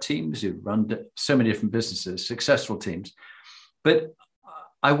set up teams, you've run so many different businesses, successful teams. But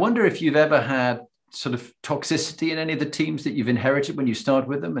I wonder if you've ever had sort of toxicity in any of the teams that you've inherited when you started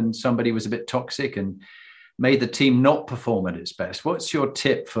with them, and somebody was a bit toxic and made the team not perform at its best. What's your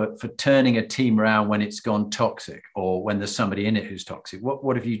tip for turning a team around when it's gone toxic, or when there's somebody in it who's toxic?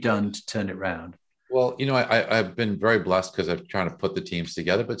 What have you done to turn it around? Well, I've been very blessed because I'm trying to put the teams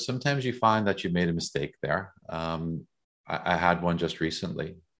together, but sometimes you find that you made a mistake there. I had one just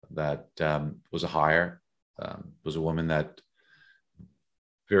recently that was a hire, was a woman that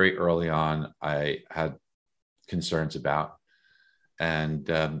very early on I had concerns about. And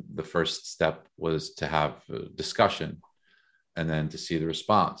the first step was to have a discussion and then to see the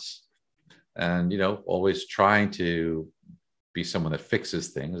response. And, always trying to be someone that fixes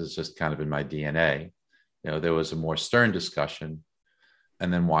things. It's just kind of in my DNA. There was a more stern discussion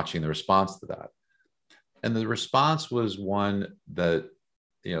and then watching the response to that. And the response was one that,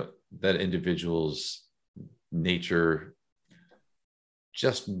 that individual's nature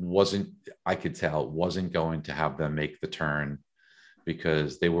just wasn't, I could tell, wasn't going to have them make the turn,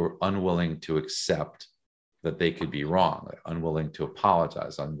 because they were unwilling to accept that they could be wrong, unwilling to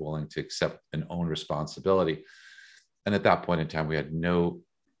apologize, unwilling to accept and own responsibility. And at that point in time, we had no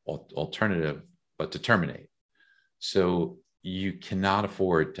alternative but to terminate. So you cannot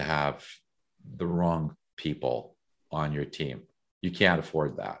afford to have the wrong people on your team. You can't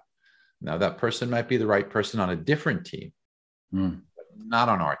afford that. Now, that person might be the right person on a different team, but not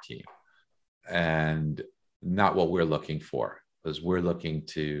on our team, and not what we're looking for. Because we're looking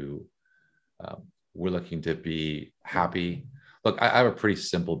to be happy. Look, I have a pretty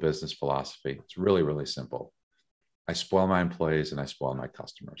simple business philosophy. It's really, really simple. I spoil my employees and I spoil my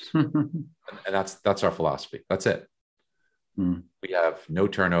customers, and that's our philosophy. That's it. We have no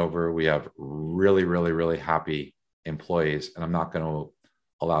turnover. We have really, really, really happy employees, and I'm not going to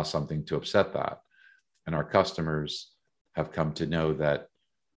allow something to upset that. And our customers have come to know that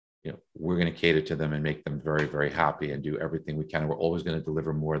we're going to cater to them and make them very, very happy and do everything we can. And we're always going to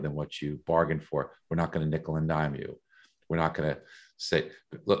deliver more than what you bargained for. We're not going to nickel and dime you. We're not going to say,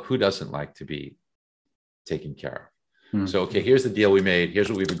 look, who doesn't like to be taken care of? So, okay, here's the deal we made. Here's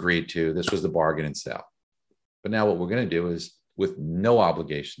what we've agreed to. This was the bargain and sale. But now what we're going to do is, with no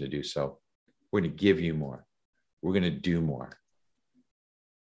obligation to do so, we're going to give you more. We're going to do more.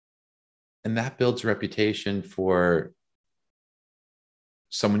 And that builds a reputation for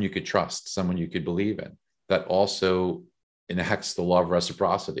someone you could trust, someone you could believe in. That also enacts the law of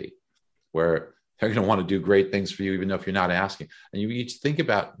reciprocity, where they're going to want to do great things for you, even though if you're not asking. And you each think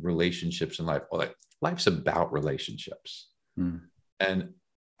about relationships in life. Well, life's about relationships. And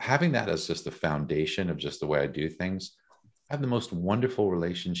having that as just the foundation of just the way I do things, I have the most wonderful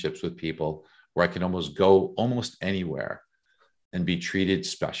relationships with people where I can almost go almost anywhere and be treated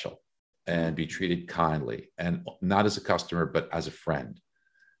special. and be treated kindly, and not as a customer, but as a friend.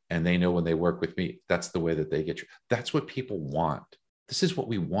 And they know when they work with me, that's the way that they get you. That's what people want. This is what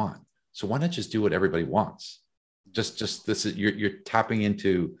we want. So why not just do what everybody wants? Just this is, you're tapping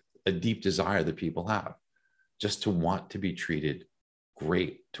into a deep desire that people have, just to want to be treated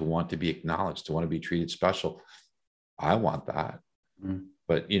great, to want to be acknowledged, to want to be treated special. I want that.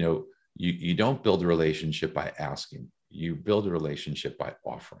 But you don't build a relationship by asking. You build a relationship by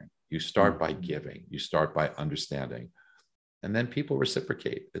offering. You start by giving. You start by understanding. And then people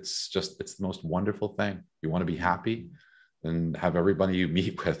reciprocate. It's the most wonderful thing. You want to be happy, and have everybody you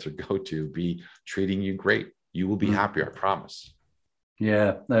meet with or go to be treating you great. You will be happier, I promise.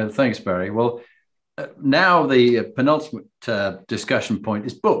 Yeah, no, thanks, Barry. Well, now the penultimate discussion point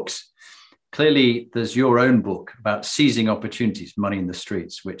is books. Clearly, there's your own book about seizing opportunities, Money in the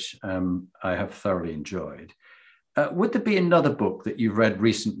Streets, which I have thoroughly enjoyed. Would there be another book that you've read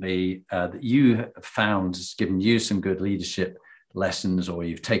recently that you found has given you some good leadership lessons, or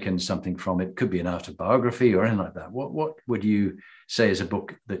you've taken something from it? Could be an autobiography or anything like that. What would you say is a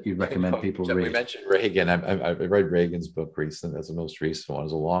book that you recommend people read? We mentioned Reagan. I read Reagan's book recently. That's the most recent one. It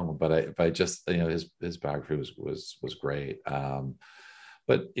was a long one, but I just, his biography was great.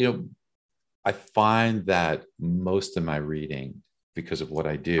 But I find that most of my reading, because of what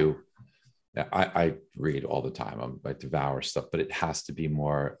I do, I read all the time. I devour stuff, but it has to be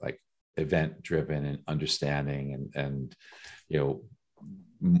more like event driven and understanding, and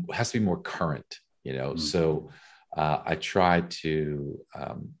has to be more current. So I try to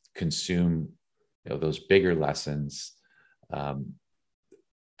consume those bigger lessons to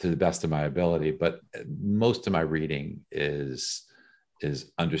the best of my ability. But most of my reading is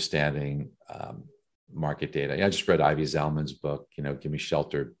understanding market data. I just read Ivy Zelman's book, Give Me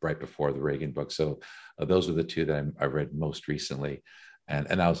Shelter, right before the Reagan book. So those are the two that I read most recently. And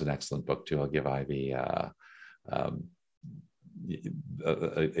that was an excellent book too. I'll give Ivy a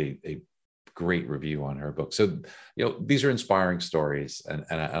great review on her book. So, these are inspiring stories, and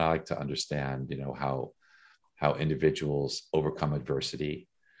I like to understand, how individuals overcome adversity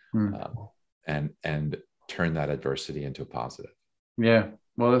and turn that adversity into a positive. Yeah.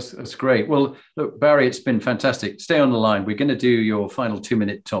 Well, that's great. Well, look, Barry, it's been fantastic. Stay on the line. We're going to do your final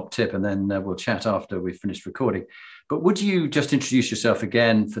 2-minute top tip, and then we'll chat after we've finished recording. But would you just introduce yourself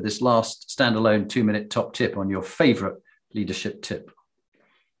again for this last standalone 2-minute top tip on your favorite leadership tip?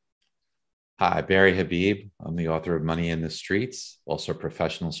 Hi, Barry Habib. I'm the author of Money in the Streets, also a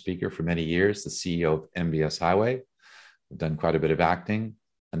professional speaker for many years, the CEO of MBS Highway. I've done quite a bit of acting,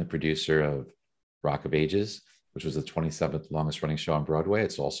 and the producer of Rock of Ages, which was the 27th longest running show on Broadway.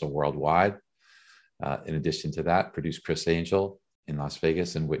 It's also worldwide. In addition to that, produced Criss Angel in Las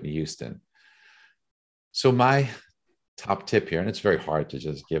Vegas and Whitney Houston. So my top tip here, and it's very hard to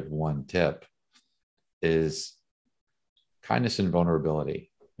just give one tip, is kindness and vulnerability.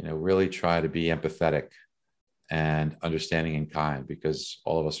 Really try to be empathetic and understanding and kind, because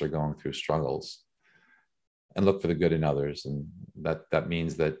all of us are going through struggles, and look for the good in others. And that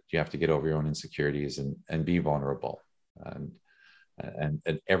means that you have to get over your own insecurities and be vulnerable.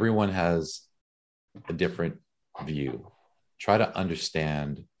 And everyone has a different view. Try to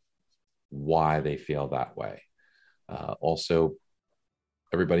understand why they feel that way. Also,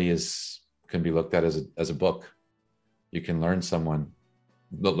 everybody can be looked at as a book. You can learn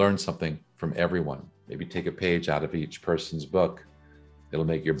something from everyone. Maybe take a page out of each person's book. It'll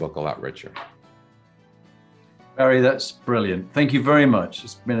make your book a lot richer. Barry, that's brilliant. Thank you very much.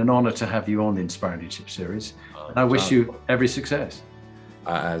 It's been an honor to have you on the Inspiring Leadership series. And I wish you every success.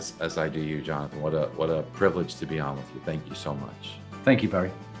 As I do you, Jonathan. What a privilege to be on with you. Thank you so much. Thank you, Barry.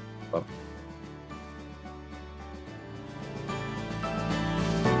 Bye.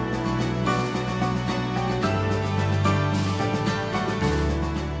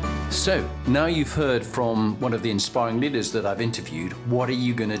 So now you've heard from one of the inspiring leaders that I've interviewed. What are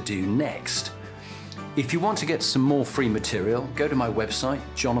you going to do next? If you want to get some more free material, go to my website,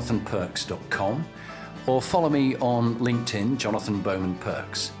 jonathanperks.com, or follow me on LinkedIn, Jonathan Bowman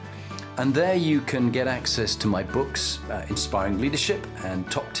Perks. And there you can get access to my books, Inspiring Leadership and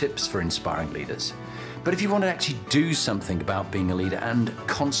Top Tips for Inspiring Leaders. But if you want to actually do something about being a leader and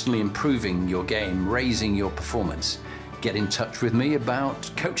constantly improving your game, raising your performance, get in touch with me about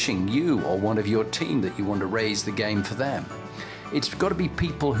coaching you or one of your team that you want to raise the game for them. It's got to be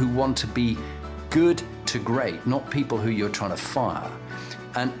people who want to be good to great, not people who you're trying to fire.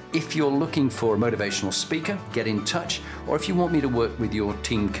 And if you're looking for a motivational speaker, get in touch. Or if you want me to work with your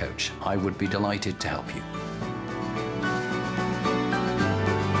team coach, I would be delighted to help you.